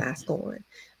this mask on.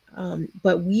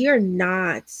 But we are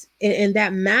not, and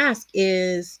that mask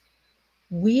is,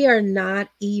 we are not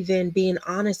even being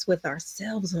honest with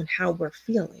ourselves on how we're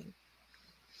feeling.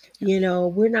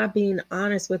 We're not being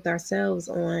honest with ourselves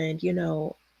on,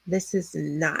 this is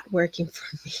not working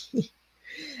for me,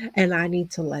 and I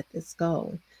need to let this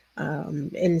go.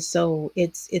 And so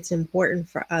it's important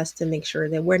for us to make sure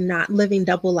that we're not living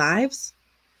double lives,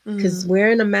 because Mm,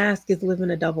 wearing a mask is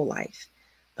living a double life.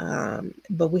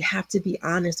 But we have to be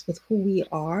honest with who we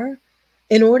are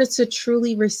in order to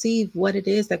truly receive what it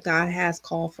is that God has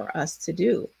called for us to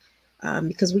do.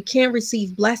 Because we can't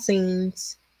receive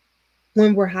blessings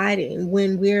when we're hiding,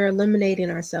 when we're eliminating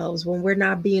ourselves, when we're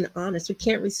not being honest. We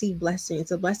can't receive blessings.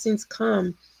 The blessings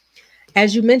come,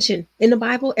 as you mentioned in the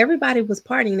Bible, everybody was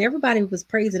partying, everybody was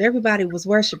praising, everybody was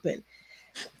worshiping.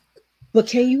 But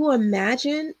can you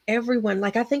imagine everyone?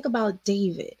 Like, I think about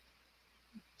David.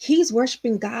 He's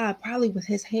worshiping God probably with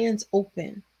his hands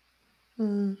open,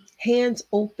 mm, hands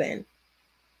open.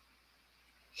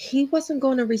 He wasn't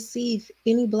going to receive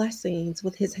any blessings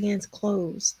with his hands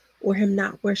closed, or him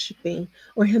not worshiping,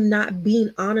 or him not being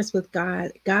honest with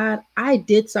God. God, I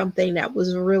did something that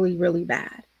was really, really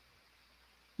bad.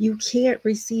 You can't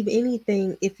receive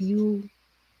anything if you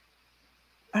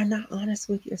are not honest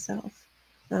with yourself.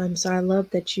 So I love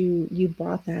that you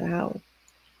brought that out.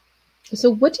 So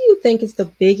what do you think is the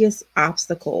biggest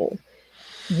obstacle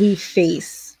we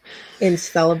face in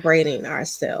celebrating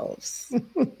ourselves?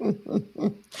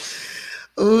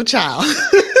 Ooh, child.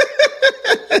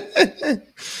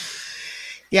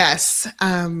 Yes.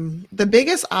 The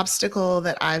biggest obstacle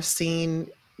that I've seen,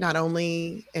 not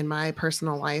only in my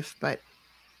personal life, but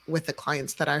with the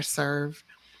clients that I serve,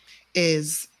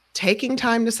 is taking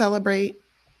time to celebrate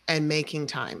and making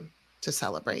time to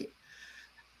celebrate.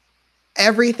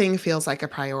 Everything feels like a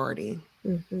priority.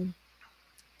 Mm-hmm.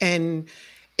 And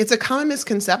it's a common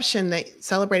misconception that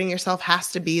celebrating yourself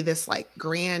has to be this like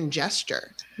grand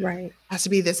gesture, Right. has to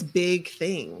be this big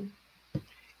thing.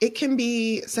 It can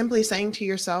be simply saying to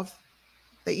yourself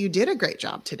that you did a great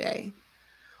job today,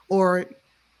 or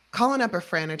calling up a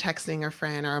friend or texting a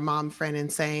friend or a mom friend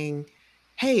and saying,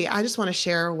 hey, I just want to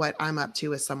share what I'm up to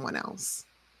with someone else.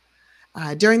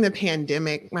 During the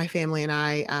pandemic, my family and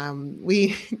I,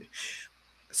 we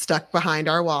stuck behind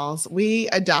our walls. We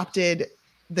adopted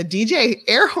the DJ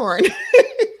air horn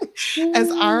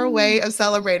as our way of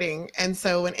celebrating. And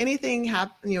so when anything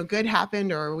happened, good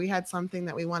happened, or we had something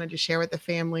that we wanted to share with the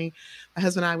family, my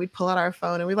husband and I, we'd pull out our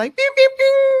phone and we'd like, beep, beep,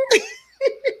 beep.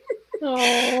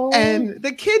 And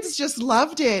the kids just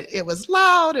loved it. It was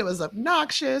loud, it was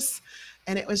obnoxious,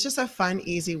 and it was just a fun,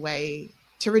 easy way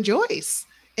to rejoice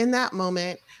in that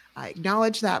moment. I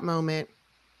acknowledge that moment.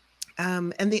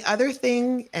 And the other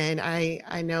thing, and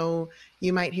I know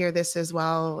you might hear this as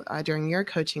well during your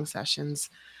coaching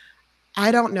sessions,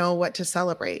 I don't know what to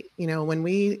celebrate.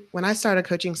 When I start a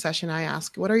coaching session, I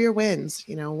ask, what are your wins?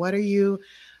 What are you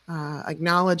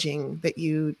acknowledging that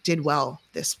you did well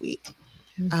this week?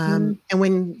 And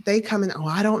when they come in,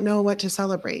 I don't know what to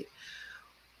celebrate.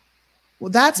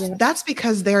 Well, that's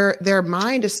because their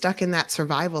mind is stuck in that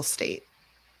survival state.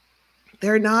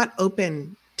 They're not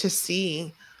open to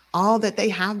see all that they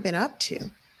have been up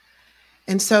to.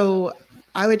 And so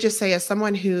I would just say, as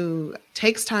someone who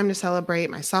takes time to celebrate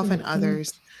myself and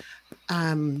others,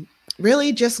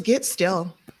 really just get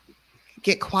still,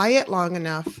 get quiet long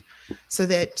enough so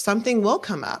that something will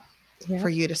come up for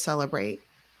you to celebrate.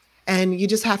 And you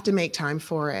just have to make time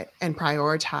for it and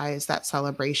prioritize that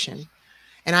celebration.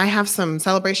 And I have some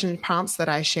celebration prompts that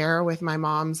I share with my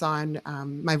moms on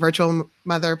my virtual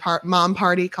mom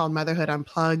party called Motherhood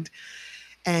Unplugged.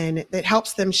 And it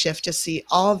helps them shift to see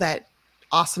all that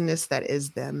awesomeness that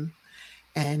is them.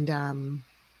 And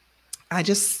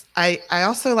I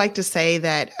also like to say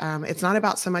that it's not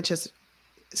about so much as,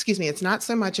 it's not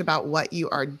so much about what you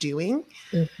are doing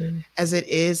as it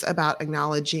is about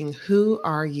acknowledging who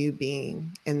are you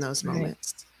being in those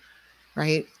moments,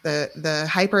 right? The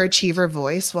hyperachiever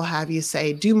voice will have you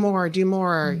say, do more,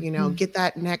 get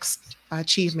that next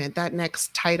achievement, that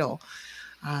next title,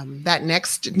 that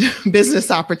next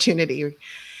business opportunity.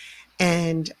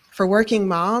 And for working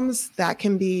moms, that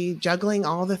can be juggling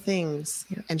all the things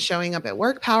and showing up at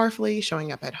work powerfully,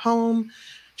 showing up at home,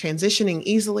 transitioning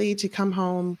easily to come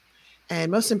home,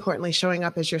 and most importantly, showing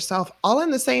up as yourself all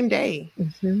in the same day.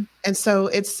 And so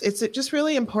it's just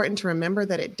really important to remember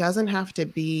that it doesn't have to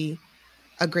be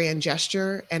a grand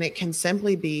gesture, and it can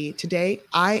simply be, today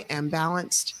I am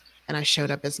balanced and I showed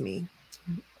up as me.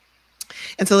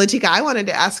 And so, Latika, I wanted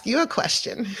to ask you a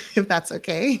question, if that's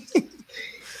okay.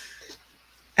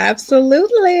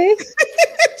 Absolutely.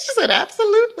 She said,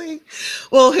 absolutely.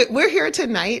 Well, we're here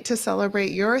tonight to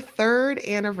celebrate your 3rd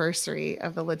anniversary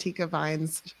of the Latika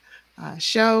Vines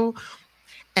show.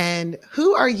 And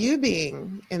who are you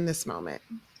being in this moment?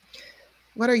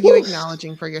 What are you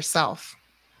acknowledging for yourself?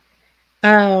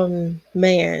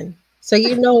 Man. So,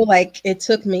 it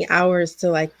took me hours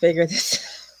to figure this out.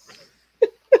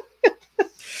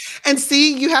 And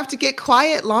see, you have to get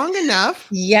quiet long enough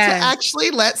to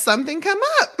actually let something come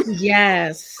up.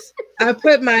 Yes. I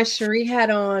put my Cherie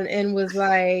hat on and was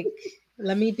like,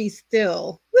 let me be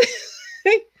still.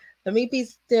 Let me be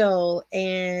still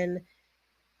and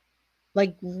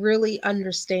really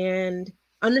understand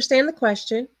the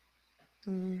question,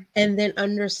 and then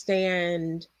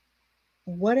understand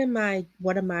what am I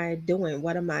doing?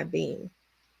 What am I being?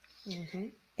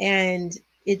 And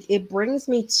it brings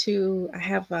me to, I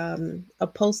have a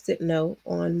Post-it note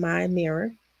on my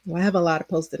mirror. Well, I have a lot of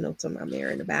Post-it notes on my mirror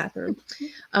in the bathroom.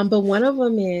 But one of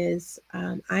them is,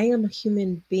 I am a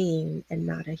human being and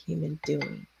not a human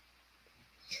doing.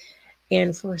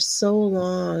 And for so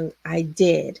long, I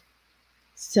did.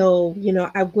 So,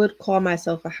 I would call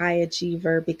myself a high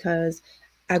achiever because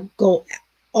I'm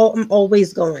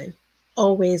always going,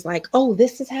 always like, oh,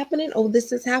 this is happening. Oh,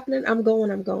 this is happening. I'm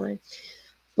going.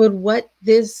 But what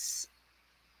this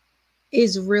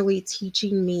is really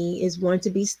teaching me is, one, to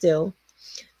be still,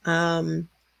 and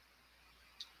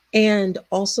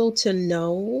also to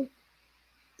know,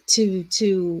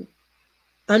 to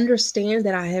understand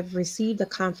that I have received a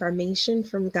confirmation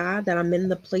from God that I'm in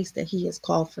the place that He has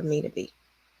called for me to be.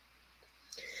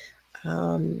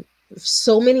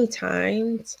 So many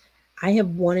times I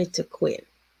have wanted to quit.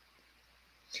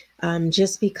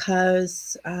 Just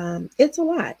because it's a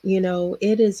lot,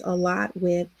 it is a lot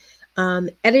with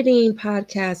editing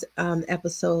podcast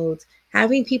episodes,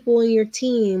 having people in your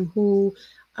team who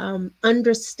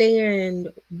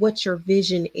understand what your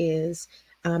vision is,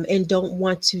 and don't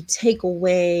want to take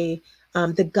away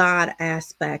the God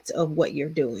aspect of what you're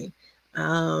doing.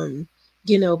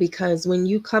 Because when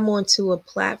you come onto a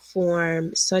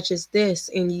platform such as this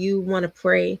and you want to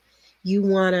pray, you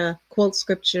want to quote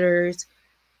scriptures,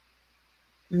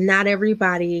 not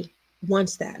everybody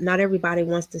wants that. Not everybody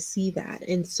wants to see that.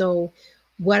 And so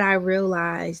what I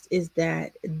realized is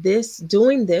that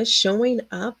showing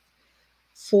up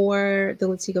for the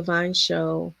Latika Vine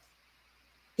show,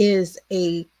 is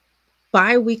a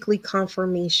bi-weekly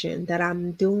confirmation that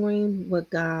I'm doing what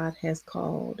God has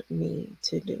called me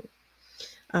to do.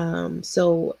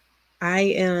 So I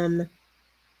am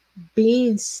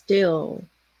being still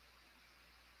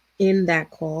in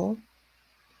that call.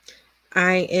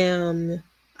 I am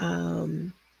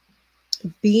um,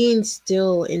 being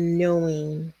still in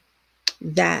knowing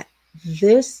that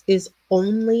this is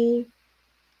only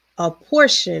a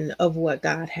portion of what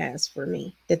God has for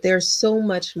me. That there's so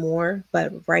much more,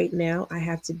 but right now I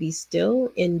have to be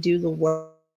still and do the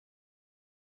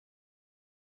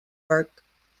work,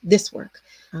 this work.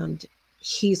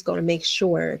 He's going to make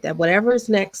sure that whatever is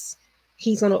next,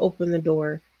 he's going to open the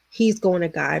door. He's going to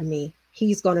guide me.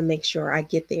 He's going to make sure I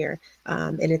get there.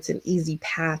 And it's an easy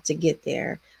path to get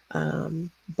there.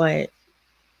 But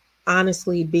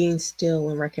honestly, being still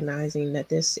and recognizing that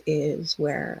this is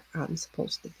where I'm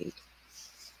supposed to be.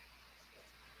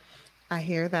 I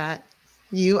hear that.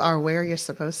 You are where you're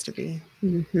supposed to be.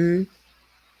 Hmm.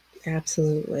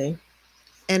 Absolutely. It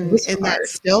And was hard. in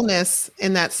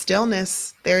that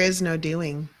stillness, there is no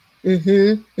doing,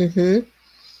 Mhm. Mhm.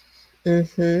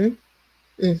 Mhm.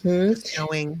 Mhm. just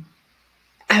knowing.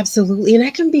 Absolutely. And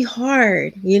that can be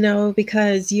hard,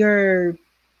 because in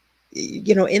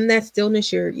that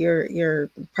stillness, you're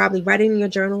probably writing in your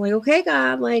journal like, okay,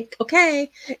 God, like, okay,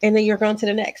 and then you're going to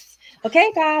the next. Okay,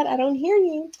 God, I don't hear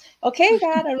you. Okay,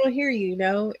 God, I don't hear you.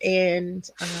 And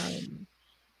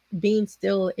being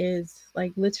still is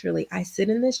like literally, I sit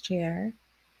in this chair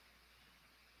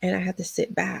and I have to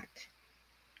sit back,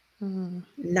 Mm,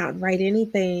 not write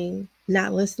anything,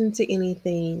 not listen to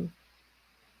anything,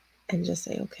 and just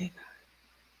say, okay,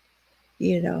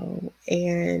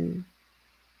 and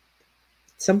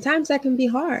sometimes that can be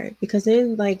hard because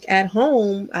then, like at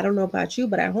home, I don't know about you,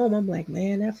 but at home, I'm like,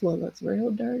 man, that floor looks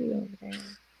real dirty over there.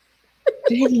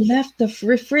 They left the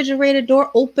refrigerator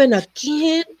door open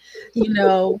again, you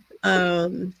know.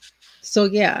 So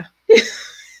yeah, it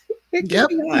can yep.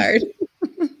 be hard.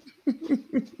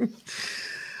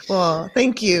 Well,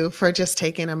 thank you for just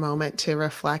taking a moment to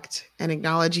reflect and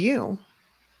acknowledge you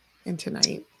in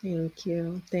tonight. Thank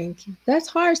you, thank you. That's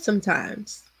hard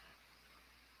sometimes.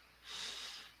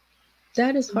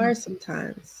 That is Mm, hard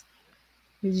sometimes.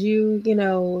 'Cause you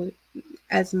know,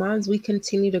 as moms, we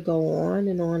continue to go on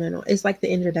and on and on. It's like the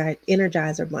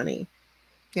Energizer Bunny.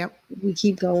 yep. We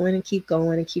keep going and keep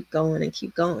going and keep going and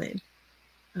keep going.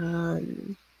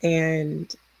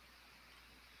 And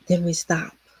then we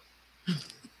stop.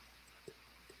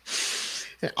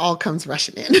 It all comes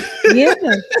rushing in. Yeah,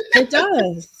 it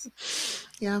does.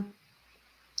 Yeah.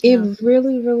 It Yeah.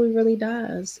 really, really, really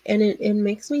does. And it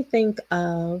makes me think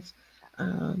of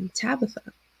Tabitha.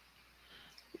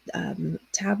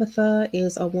 Tabitha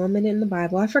is a woman in the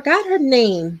Bible. I forgot her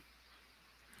name.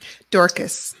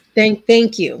 Dorcas.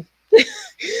 Thank you.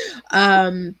 But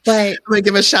I'm going to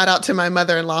give a shout out to my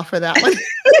mother in law for that one.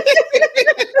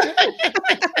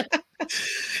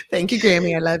 Thank you,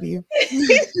 Grammy. I love you.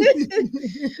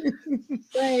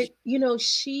 but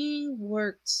she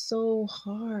worked so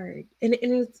hard, and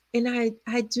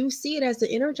I do see it as the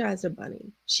Energizer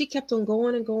Bunny. She kept on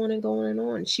going and going and going and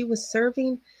on. She was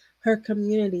serving her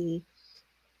community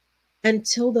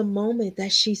until the moment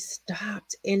that she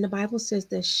stopped, and the Bible says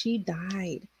that she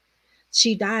died,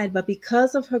 but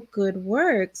because of her good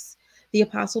works, the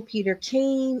apostle Peter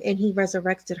came and he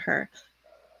resurrected her.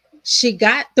 She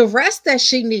got the rest that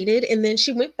she needed, and then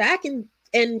she went back and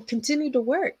continued to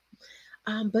work.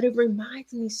 But it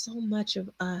reminds me so much of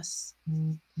us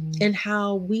and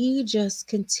how we just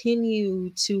continue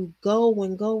to go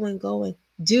and go and go and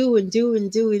do and do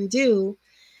and do and do.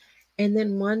 And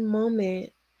then one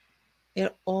moment,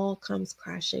 it all comes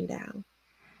crashing down.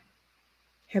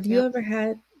 Have you Yep. ever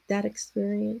had that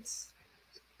experience?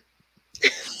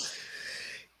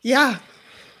 Yeah.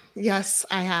 Yes,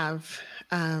 I have.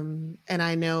 And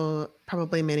I know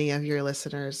probably many of your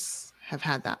listeners have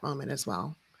had that moment as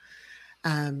well.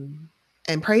 Um,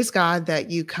 and praise God that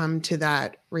you come to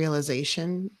that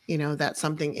realization, that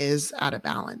something is out of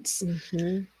balance.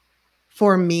 Mm-hmm.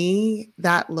 For me,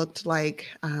 that looked like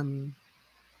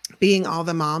being all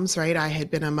the moms, right? I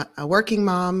had been a working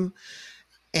mom,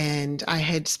 and I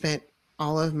had spent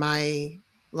all of my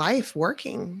life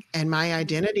working, and my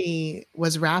identity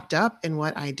was wrapped up in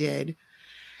what I did.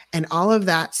 And all of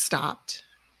that stopped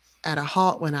at a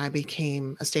halt when I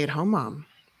became a stay-at-home mom.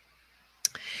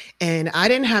 And I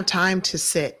didn't have time to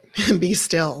sit and be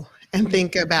still and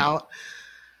think about,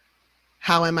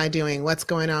 how am I doing? What's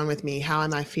going on with me? How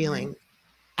am I feeling?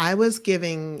 I was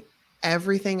giving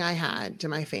everything I had to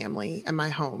my family and my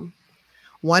home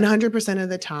 100% of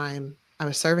the time, I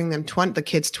was serving them the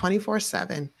kids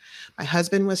 24/7. My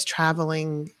husband was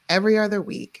traveling every other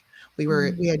week.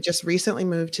 We had just recently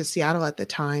moved to Seattle at the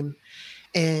time,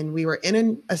 and we were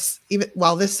in even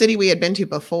while this city we had been to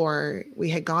before, we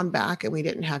had gone back and we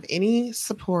didn't have any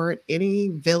support, any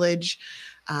village.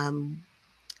 And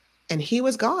he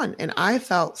was gone, and I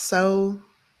felt so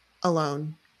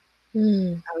alone.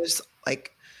 I was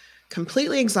like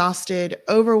completely exhausted,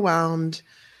 overwhelmed,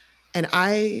 and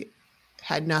I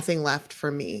had nothing left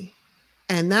for me.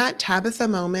 And that Tabitha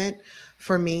moment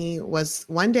for me was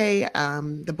one day,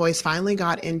 the boys finally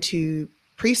got into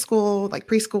preschool, like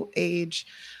preschool age.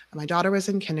 My daughter was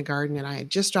in kindergarten, and I had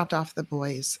just dropped off the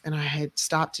boys, and I had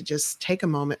stopped to just take a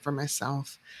moment for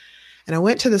myself. And I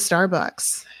went to the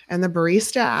Starbucks, and the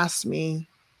barista asked me,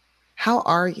 "How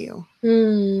are you?"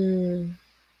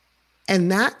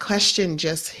 And that question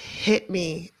just hit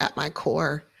me at my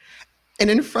core. And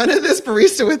in front of this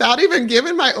barista, without even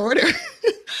giving my order,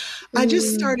 I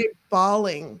just started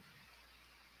bawling.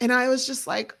 And I was just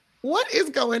like, what is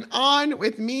going on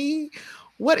with me?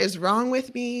 What is wrong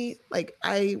with me? Like,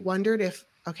 I wondered if,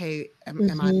 okay,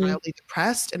 am I mildly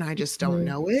depressed and I just don't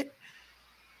know it?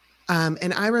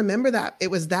 And I remember that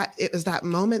it was that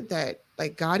moment that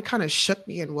like God kind of shook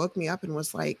me and woke me up and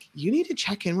was like, you need to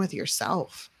check in with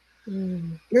yourself.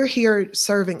 You're here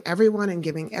serving everyone and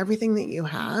giving everything that you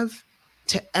have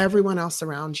to everyone else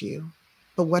around you.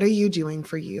 But what are you doing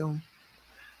for you?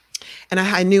 And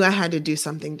I knew I had to do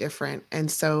something different. And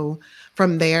so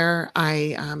from there,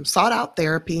 I sought out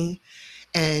therapy.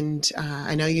 And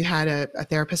I know you had a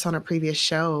therapist on a previous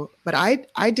show, but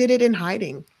I did it in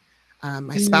hiding.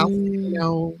 My spouse didn't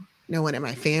know. No one in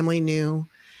my family knew.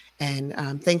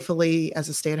 And thankfully, as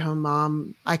a stay-at-home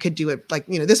mom, I could do it. Like,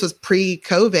 this was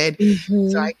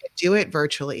pre-COVID, so I could do it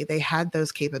virtually. They had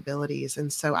those capabilities.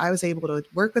 And so I was able to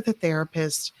work with a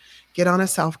therapist, get on a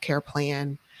self-care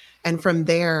plan. And from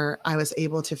there, I was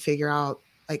able to figure out,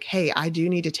 like, hey, I do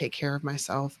need to take care of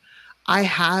myself. I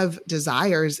have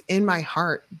desires in my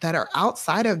heart that are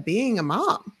outside of being a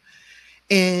mom.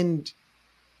 And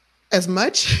as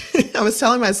much, I was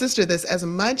telling my sister this, as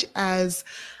much as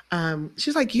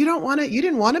she's like, you didn't want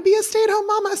to be a stay-at-home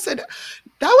mom? I said,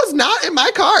 that was not in my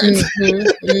cards.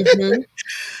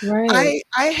 Right.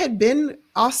 I had been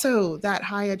also that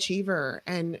high achiever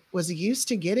and was used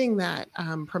to getting that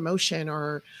promotion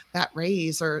or that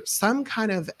raise or some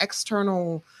kind of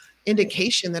external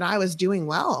indication that I was doing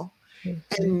well.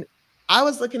 And I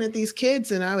was looking at these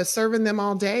kids and I was serving them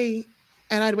all day,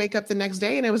 and I'd wake up the next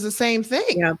day and it was the same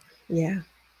thing. Yeah.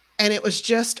 And it was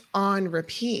just on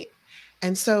repeat.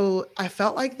 And so I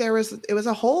felt like it was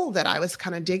a hole that I was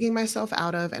kind of digging myself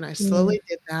out of. And I slowly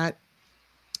did that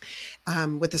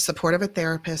with the support of a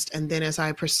therapist. And then as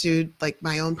I pursued like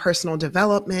my own personal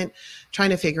development, trying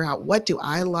to figure out, what do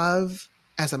I love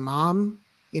as a mom?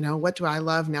 What do I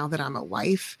love now that I'm a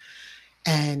wife?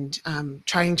 And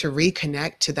trying to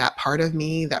reconnect to that part of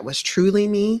me that was truly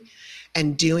me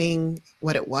and doing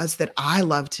what it was that I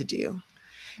love to do.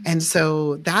 And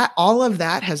so all of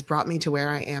that has brought me to where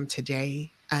I am today.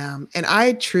 And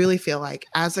I truly feel like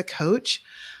as a coach,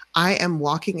 I am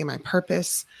walking in my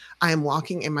purpose. I am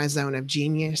walking in my zone of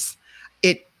genius.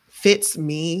 It fits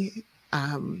me.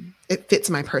 It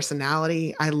fits my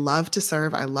personality. I love to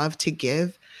serve. I love to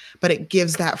give, but it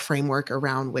gives that framework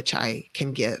around which I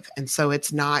can give. And so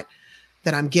it's not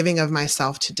that I'm giving of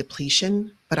myself to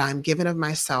depletion, but I'm giving of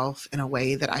myself in a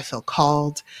way that I feel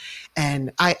called.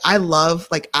 And I love,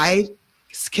 like, I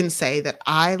can say that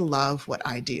I love what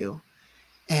I do.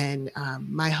 And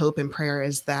my hope and prayer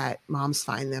is that moms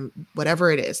find them,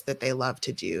 whatever it is that they love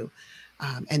to do,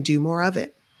 and do more of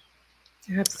it.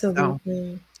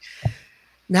 Absolutely. So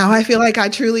now I feel like I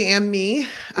truly am me,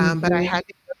 but I had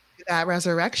to go through that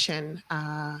resurrection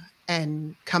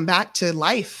and come back to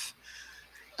life.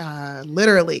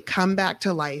 Literally come back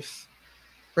to life.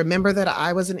 Remember that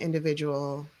I was an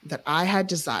individual, that I had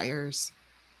desires,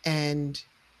 and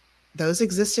those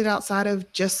existed outside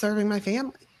of just serving my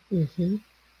family.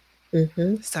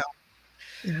 So,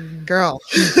 girl.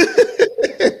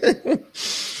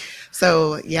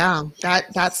 So yeah,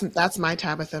 that's my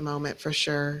Tabitha moment for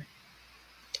sure.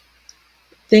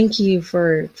 Thank you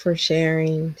for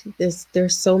sharing.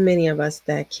 There's so many of us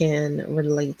that can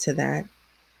relate to that.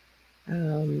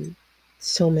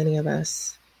 So many of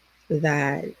us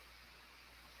that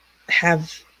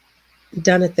have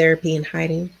done a therapy in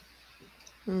hiding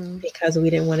because we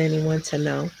didn't want anyone to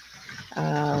know,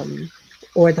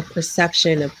 or the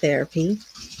perception of therapy,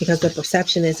 because the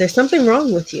perception is there's something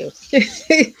wrong with you.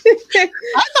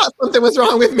 I thought something was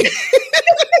wrong with me.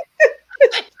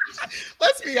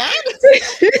 Let's be honest.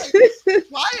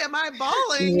 Why am I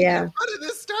bawling in front of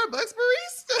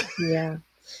Yeah.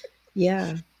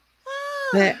 Yeah.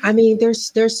 But Ah, I mean,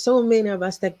 there's so many of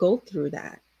us that go through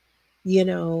that,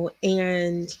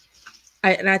 and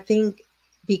I think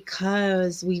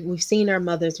because we've seen our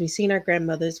mothers, we've seen our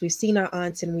grandmothers, we've seen our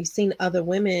aunts, and we've seen other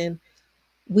women,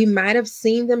 we might have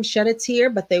seen them shed a tear,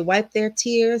 but they wipe their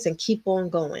tears and keep on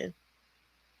going,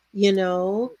 you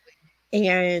know? absolutely.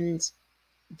 And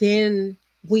then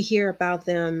we hear about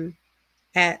them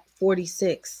at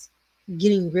 46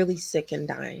 getting really sick and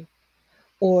dying,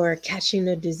 or catching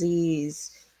a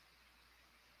disease,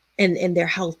 and their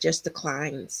health just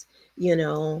declines, you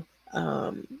know.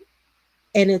 Um,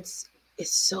 and it's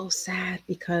so sad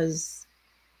because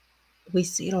we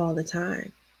see it all the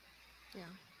time. Yeah.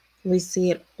 We see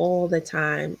it all the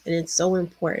time, and it's so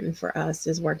important for us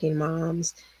as working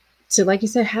moms to, like you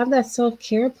said, have that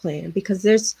self-care plan, because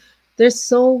there's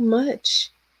so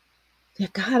much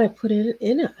that God had put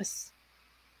in us.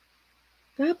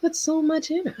 God put so much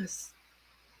in us,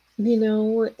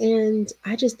 and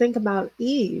I just think about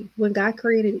Eve. When God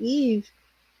created Eve,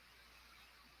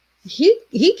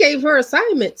 he gave her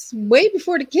assignments way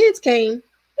before the kids came.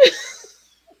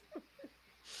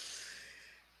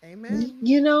 Amen.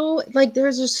 Like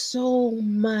there's just so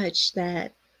much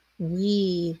that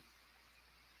we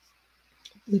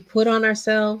we put on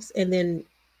ourselves, and then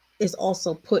is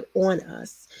also put on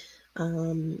us.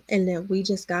 And that we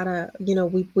just gotta,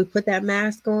 we put that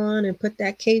mask on and put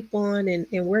that cape on, and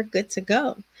we're good to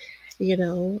go.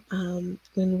 When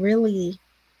really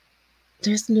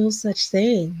there's no such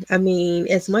thing. I mean,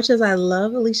 as much as I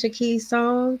love Alicia Keys'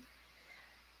 song,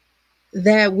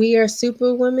 that we are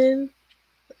superwomen,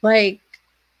 like,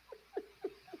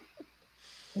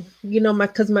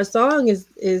 my song is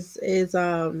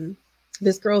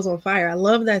This Girl's on Fire. I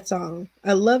love that song.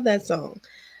 I love that song.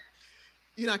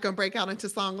 You're not going to break out into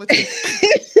song. Let's see.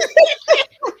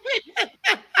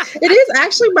 It is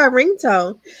actually my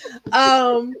ringtone.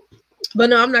 Um, but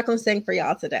no, I'm not gonna sing for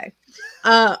y'all today.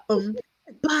 But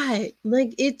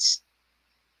like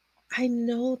I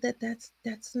know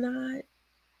that's not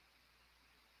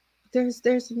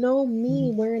there's no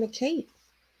me wearing a cape.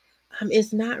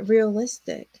 It's not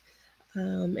realistic.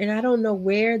 And I don't know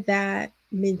where that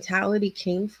mentality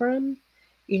came from.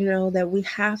 That we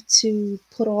have to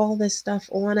put all this stuff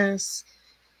on us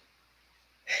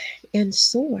and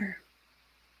soar,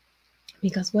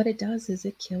 because what it does is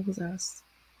it kills us.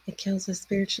 It kills us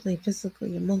spiritually,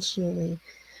 physically, emotionally.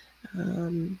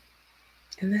 Um,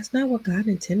 and that's not what God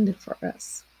intended for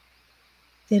us.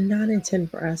 Did not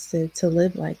intend for us to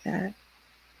live like that,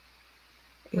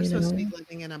 We're you supposed to be know?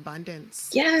 living in abundance,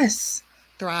 Yes,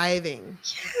 thriving.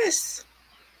 yes,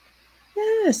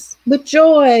 yes. With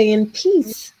joy and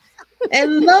peace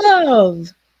and love,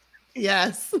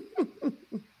 Yes.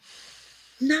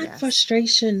 not Yes.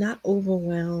 frustration, not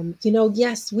overwhelm.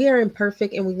 Yes, we are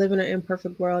imperfect and we live in an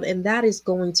imperfect world, and that is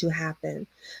going to happen.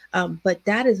 But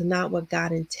that is not what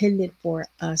God intended for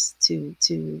us to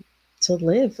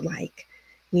live like,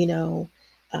 you know.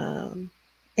 Um,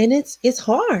 and it's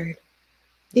hard.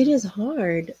 It Yeah. is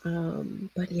hard.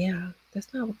 But yeah,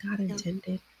 that's not what God Yeah.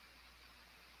 intended.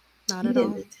 Not He at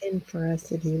didn't all. intend for us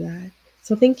to do that.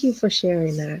 So thank you for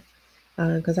sharing that,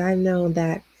 because I know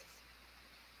that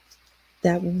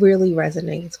really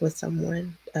resonates with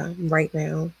someone right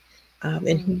now, and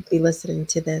who Mm. will be listening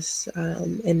to this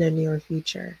in the near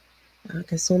future.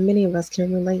 Because so many of us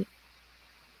can relate.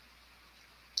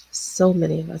 So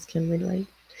many of us can relate.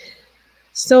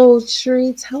 So,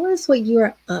 Sheree, tell us what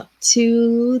you're up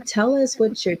to. Tell us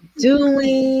what you're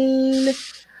doing.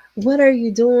 What are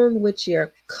you doing with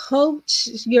your coach,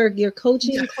 your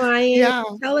coaching client? Yeah.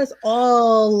 Tell us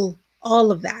all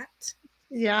of that.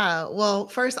 Yeah. Well,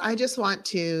 first, I just want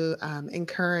to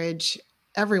encourage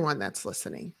everyone that's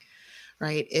listening,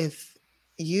 right? If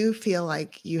you feel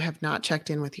like you have not checked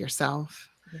in with yourself,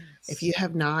 if Yes. you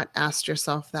have not asked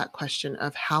yourself that question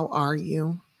of how are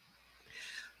you,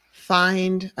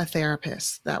 find a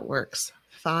therapist that works,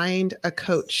 find a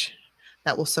coach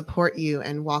that will support you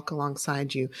and walk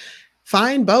alongside you.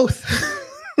 Find both.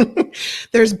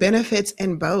 There's benefits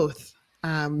in both.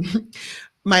 Um,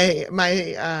 my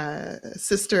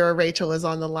sister Rachel is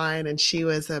on the line, and she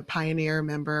was a pioneer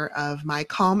member of my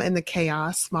Calm in the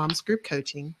Chaos Moms Group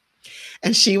Coaching.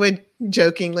 And she would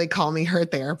jokingly call me her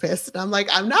therapist. And I'm like,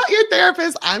 I'm not your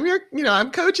therapist.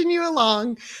 I'm coaching you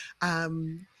along.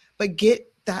 But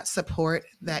get that support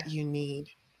Yeah. that you need.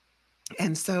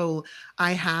 And so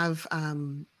I have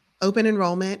open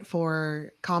enrollment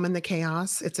for Calm in the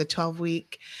Chaos. It's a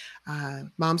 12-week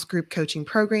moms group coaching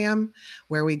program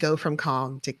where we go from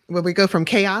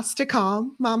chaos to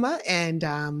calm, mama.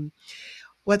 And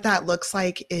What that looks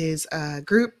like is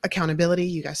group accountability.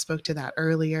 You guys spoke to that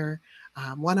earlier.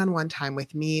 One-on-one time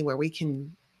with me where we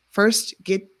can first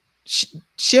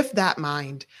shift that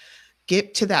mind,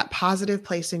 get to that positive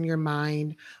place in your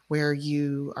mind where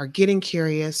you are getting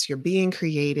curious, you're being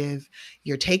creative,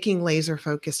 you're taking laser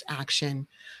focused action,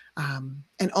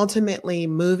 and ultimately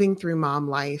moving through mom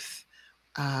life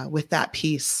with that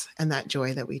peace and that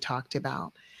joy that we talked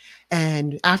about.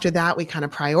 And after that, we kind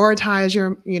of prioritize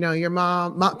your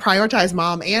mom, prioritize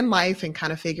mom and life, and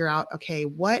kind of figure out, okay,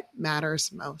 what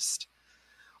matters most?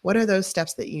 What are those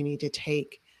steps that you need to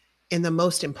take in the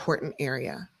most important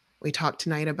area? We talked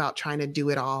tonight about trying to do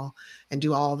it all and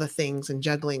do all the things and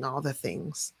juggling all the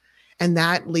things. And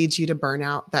that leads you to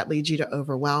burnout. That leads you to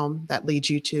overwhelm. That leads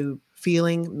you to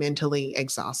feeling mentally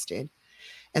exhausted.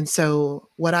 And so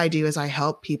what I do is I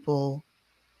help people,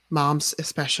 moms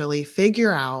especially,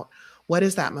 figure out what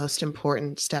is that most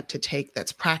important step to take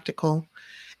that's practical.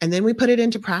 And then we put it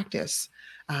into practice.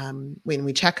 When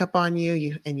we check up on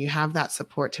you, and you have that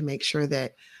support to make sure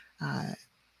that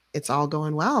it's all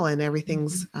going well and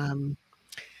everything's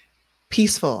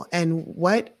peaceful. And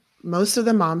what most of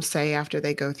the moms say after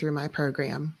they go through my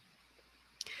program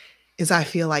is, I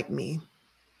feel like me.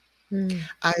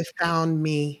 I found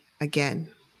me again.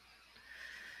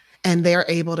 And they're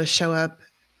able to show up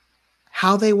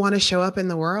how they want to show up in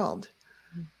the world,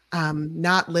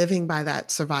 not living by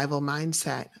that survival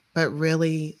mindset, but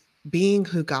really being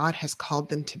who God has called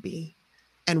them to be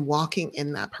and walking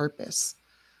in that purpose.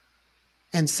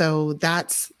 And so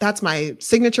that's my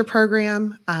signature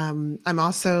program. I'm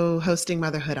also hosting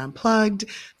Motherhood Unplugged,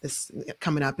 this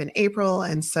coming up in April.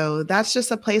 And so that's just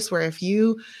a place where if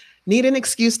you need an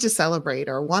excuse to celebrate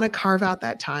or want to carve out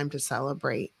that time to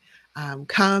celebrate,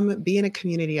 come be in a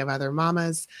community of other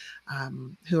mamas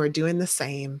who are doing the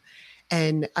same.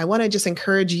 And I want to just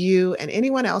encourage you and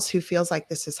anyone else who feels like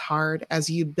this is hard, as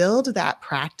you build that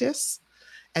practice,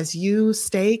 as you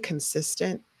stay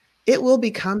consistent, it will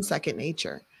become second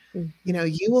nature.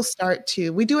 You will start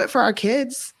to, we do it for our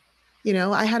kids.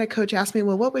 I had a coach ask me,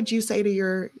 well, what would you say to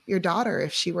your daughter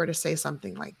if she were to say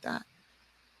something like that?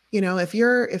 If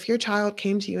your child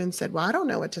came to you and said, well, I don't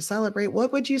know what to celebrate,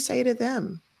 what would you say to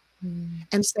them?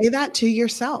 And say that to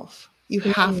yourself. You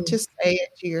have to say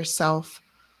it to yourself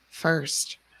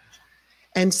first.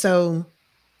 And so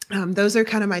those are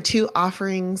kind of my two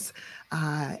offerings.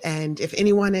 And if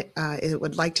anyone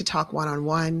would like to talk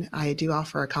one-on-one, I do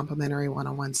offer a complimentary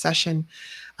one-on-one session.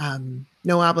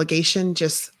 No obligation,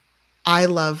 just I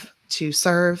love to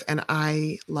serve and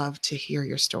I love to hear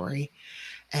your story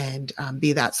and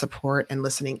be that support and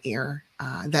listening ear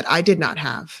that I did not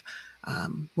have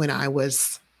when I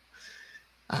was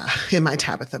in my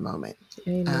Tabitha moment.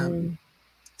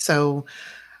 So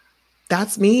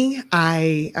that's me.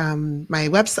 My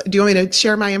website. Do you want me to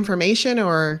share my information,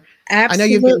 or absolutely? I know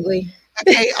you've been.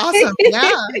 Okay, awesome.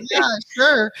 Yeah,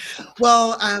 sure.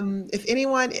 Well, if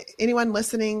anyone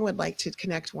listening would like to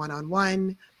connect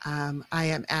one-on-one, I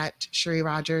am at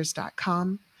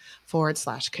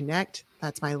SherieRogers.com/connect.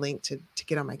 That's my link to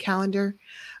get on my calendar.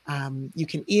 You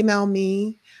can email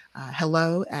me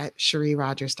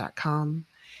hello@SherieRogers.com.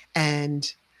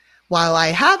 And while I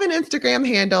have an Instagram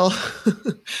handle,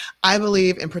 I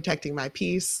believe in protecting my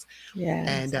peace. Yes.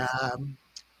 And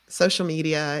social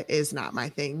media is not my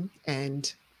thing.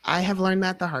 And I have learned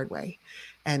that the hard way.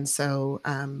 And so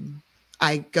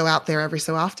I go out there every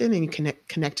so often, and you can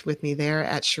connect with me there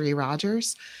at Cherie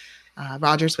Rogers,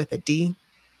 Rogers with a D.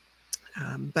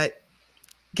 But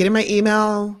get in my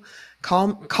email,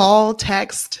 call,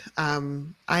 text. I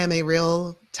am a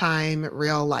real time,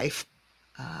 real life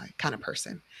kind of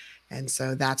person. And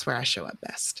so that's where I show up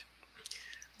best.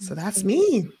 So that's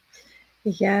me.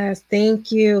 Yes,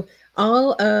 thank you.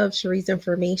 All of Cherie's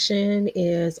information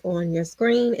is on your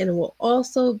screen, and it will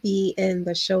also be in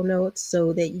the show notes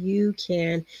so that you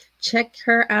can check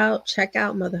her out, check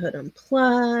out Motherhood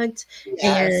Unplugged,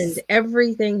 and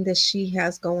everything that she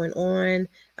has going on.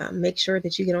 Make sure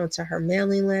that you get onto her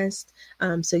mailing list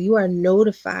so you are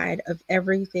notified of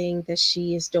everything that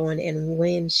she is doing and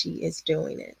when she is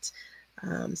doing it.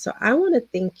 So I want to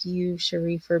thank you,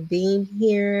 Cherie, for being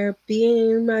here,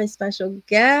 being my special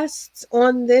guest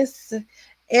on this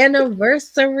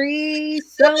anniversary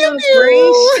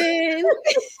celebration.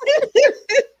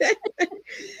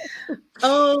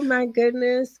 Oh my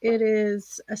goodness, it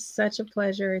is such a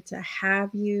pleasure to have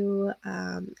you.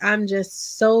 I'm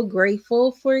just so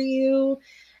grateful for you,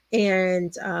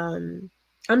 and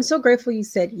I'm so grateful you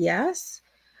said yes.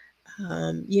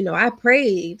 I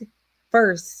prayed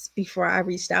first before I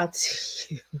reached out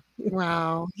to you.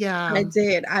 Wow. Yeah. I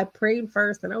did. I prayed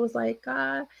first, and I was like,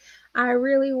 God, I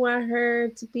really want her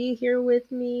to be here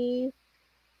with me.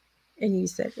 And you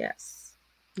said yes.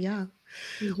 Yeah.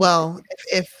 You said Well,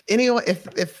 yes.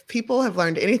 if people have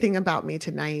learned anything about me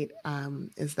tonight,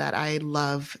 is that I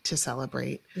love to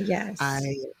celebrate. I Yes.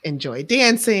 enjoy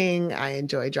dancing. I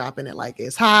enjoy dropping it like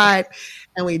it's hot,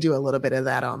 and we do a little bit of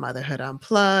that on Motherhood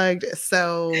Unplugged.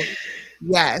 So,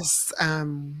 yes,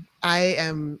 I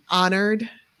am honored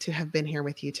to have been here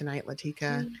with you tonight,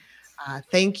 Latika.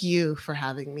 Thank you for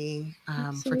having me,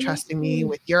 for trusting me Absolutely.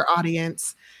 with your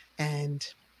audience, and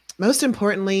most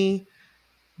importantly,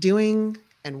 doing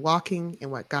and walking in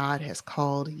what God has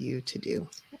called you to do.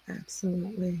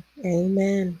 Absolutely.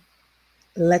 Amen.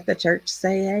 Let the church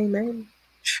say amen.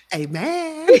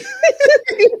 Amen.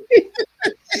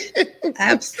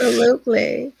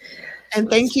 Absolutely. And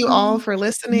thank you all for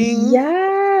listening.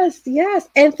 Yes, yes.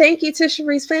 And thank you to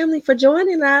Cherie's family for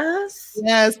joining us.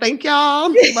 Yes, thank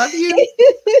y'all. Love you.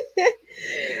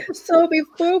 So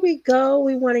before we go,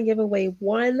 we want to give away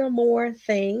one more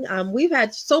thing. We've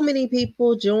had so many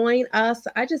people join us.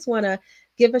 I just want to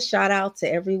give a shout out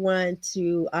to everyone,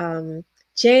 to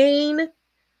Jane.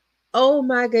 Oh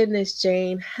my goodness,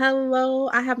 Jane. Hello.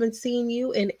 I haven't seen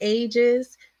you in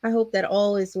ages. I hope that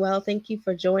all is well. Thank you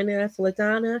for joining us.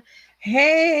 LaDonna.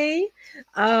 Hey.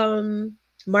 Um,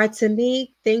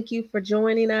 Martinique, thank you for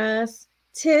joining us.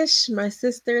 Tish, my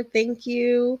sister, thank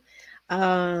you.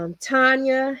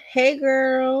 Tanya, hey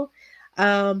girl.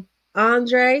 Um,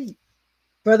 Andre,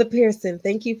 Brother Pearson,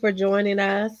 thank you for joining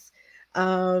us.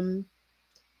 Um,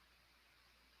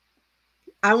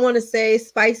 I want to say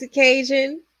Spicy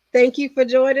Cajun. Thank you for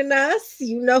joining us.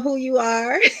 You know who you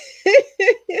are.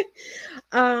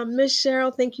 Miss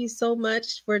Cheryl, thank you so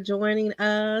much for joining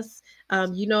us.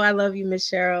 You know I love you, Miss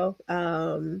Cheryl.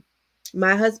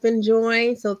 My husband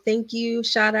joined, so thank you.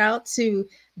 Shout out to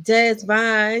Des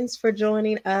Vines for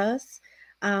joining us.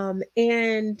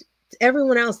 And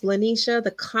everyone else, Lanisha,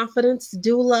 the confidence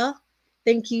doula,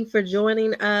 thank you for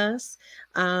joining us,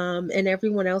 and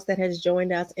everyone else that has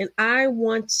joined us. And I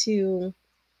want to,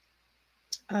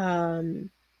 um,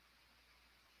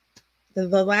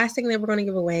 the last thing that we're going to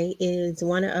give away is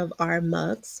one of our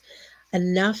mugs.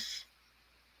 Enough,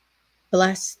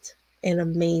 blessed, and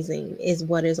amazing is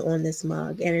what is on this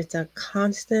mug. And it's a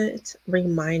constant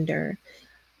reminder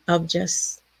of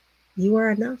just you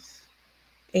are enough.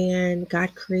 And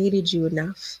God created you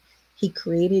enough. He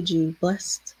created you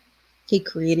blessed. He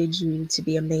created you to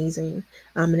be amazing.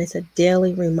 And it's a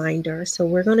daily reminder. So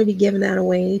we're going to be giving that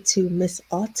away to Miss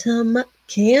Autumn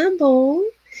Campbell.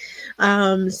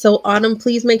 So, Autumn,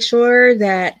 please make sure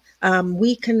that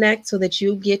we connect so that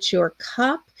you get your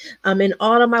cup. In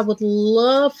Autumn, I would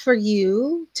love for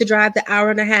you to drive the hour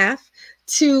and a half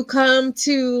to come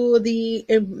to the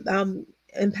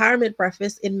empowerment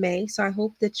breakfast in May. So, I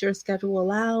hope that your schedule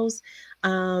allows.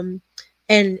 Um,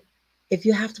 and if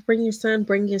you have to bring your son,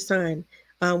 bring your son.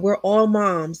 We're all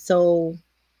moms, so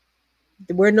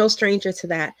we're no stranger to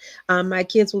that. My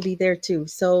kids will be there too.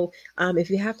 So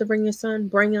if you have to bring your son,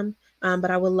 bring him.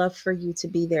 But I would love for you to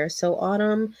be there. So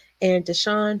Autumn and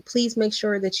Deshaun, please make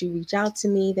sure that you reach out to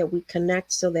me, that we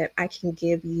connect so that I can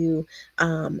give you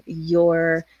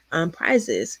your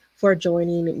prizes for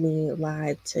joining me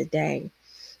live today.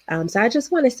 So I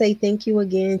just want to say thank you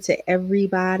again to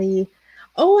everybody.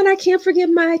 Oh, and I can't forget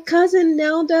my cousin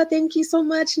Nelda. Thank you so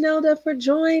much, Nelda, for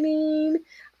joining.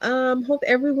 Hope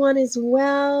everyone is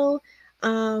well.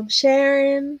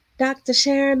 Sharon, Dr.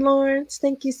 Sharon Lawrence,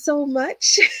 thank you so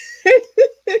much.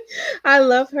 I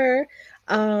love her.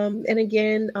 And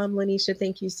again, Lanisha,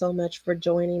 thank you so much for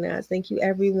joining us. Thank you,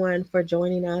 everyone, for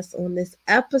joining us on this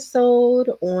episode,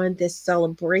 on this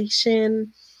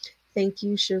celebration. Thank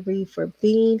you, Cherie, for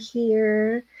being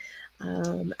here.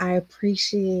 I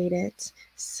appreciate it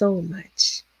so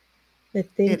much. And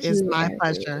It thank is you, my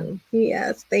pleasure. everyone.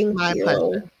 Yes, thank My you.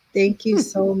 pleasure. Thank you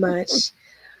so much.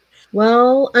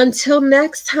 Well, until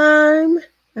next time,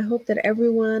 I hope that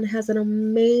everyone has an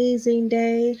amazing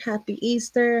day. Happy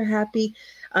Easter. Happy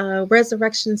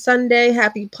Resurrection Sunday.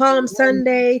 Happy Palm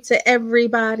Sunday to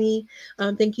everybody.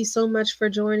 Thank you so much for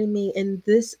joining me in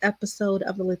this episode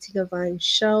of the Latika Vine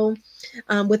Show.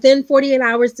 Within 48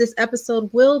 hours, this episode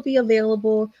will be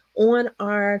available on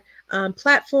our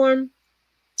platform.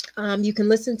 You can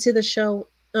listen to the show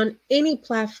on any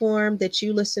platform that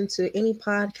you listen to any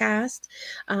podcast.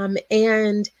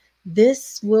 And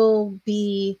this will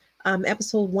be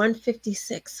episode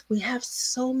 156. We have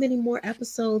so many more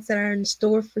episodes that are in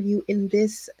store for you in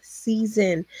this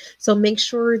season. So make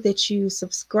sure that you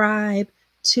subscribe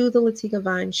to the Latika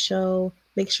Vine Show.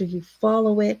 Make sure you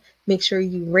follow it. Make sure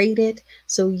you rate it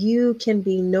so you can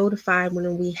be notified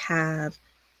when we have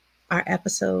our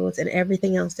episodes, and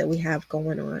everything else that we have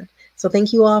going on. So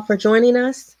thank you all for joining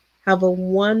us. Have a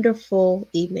wonderful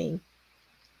evening.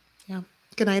 Yeah.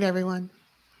 Good night, everyone.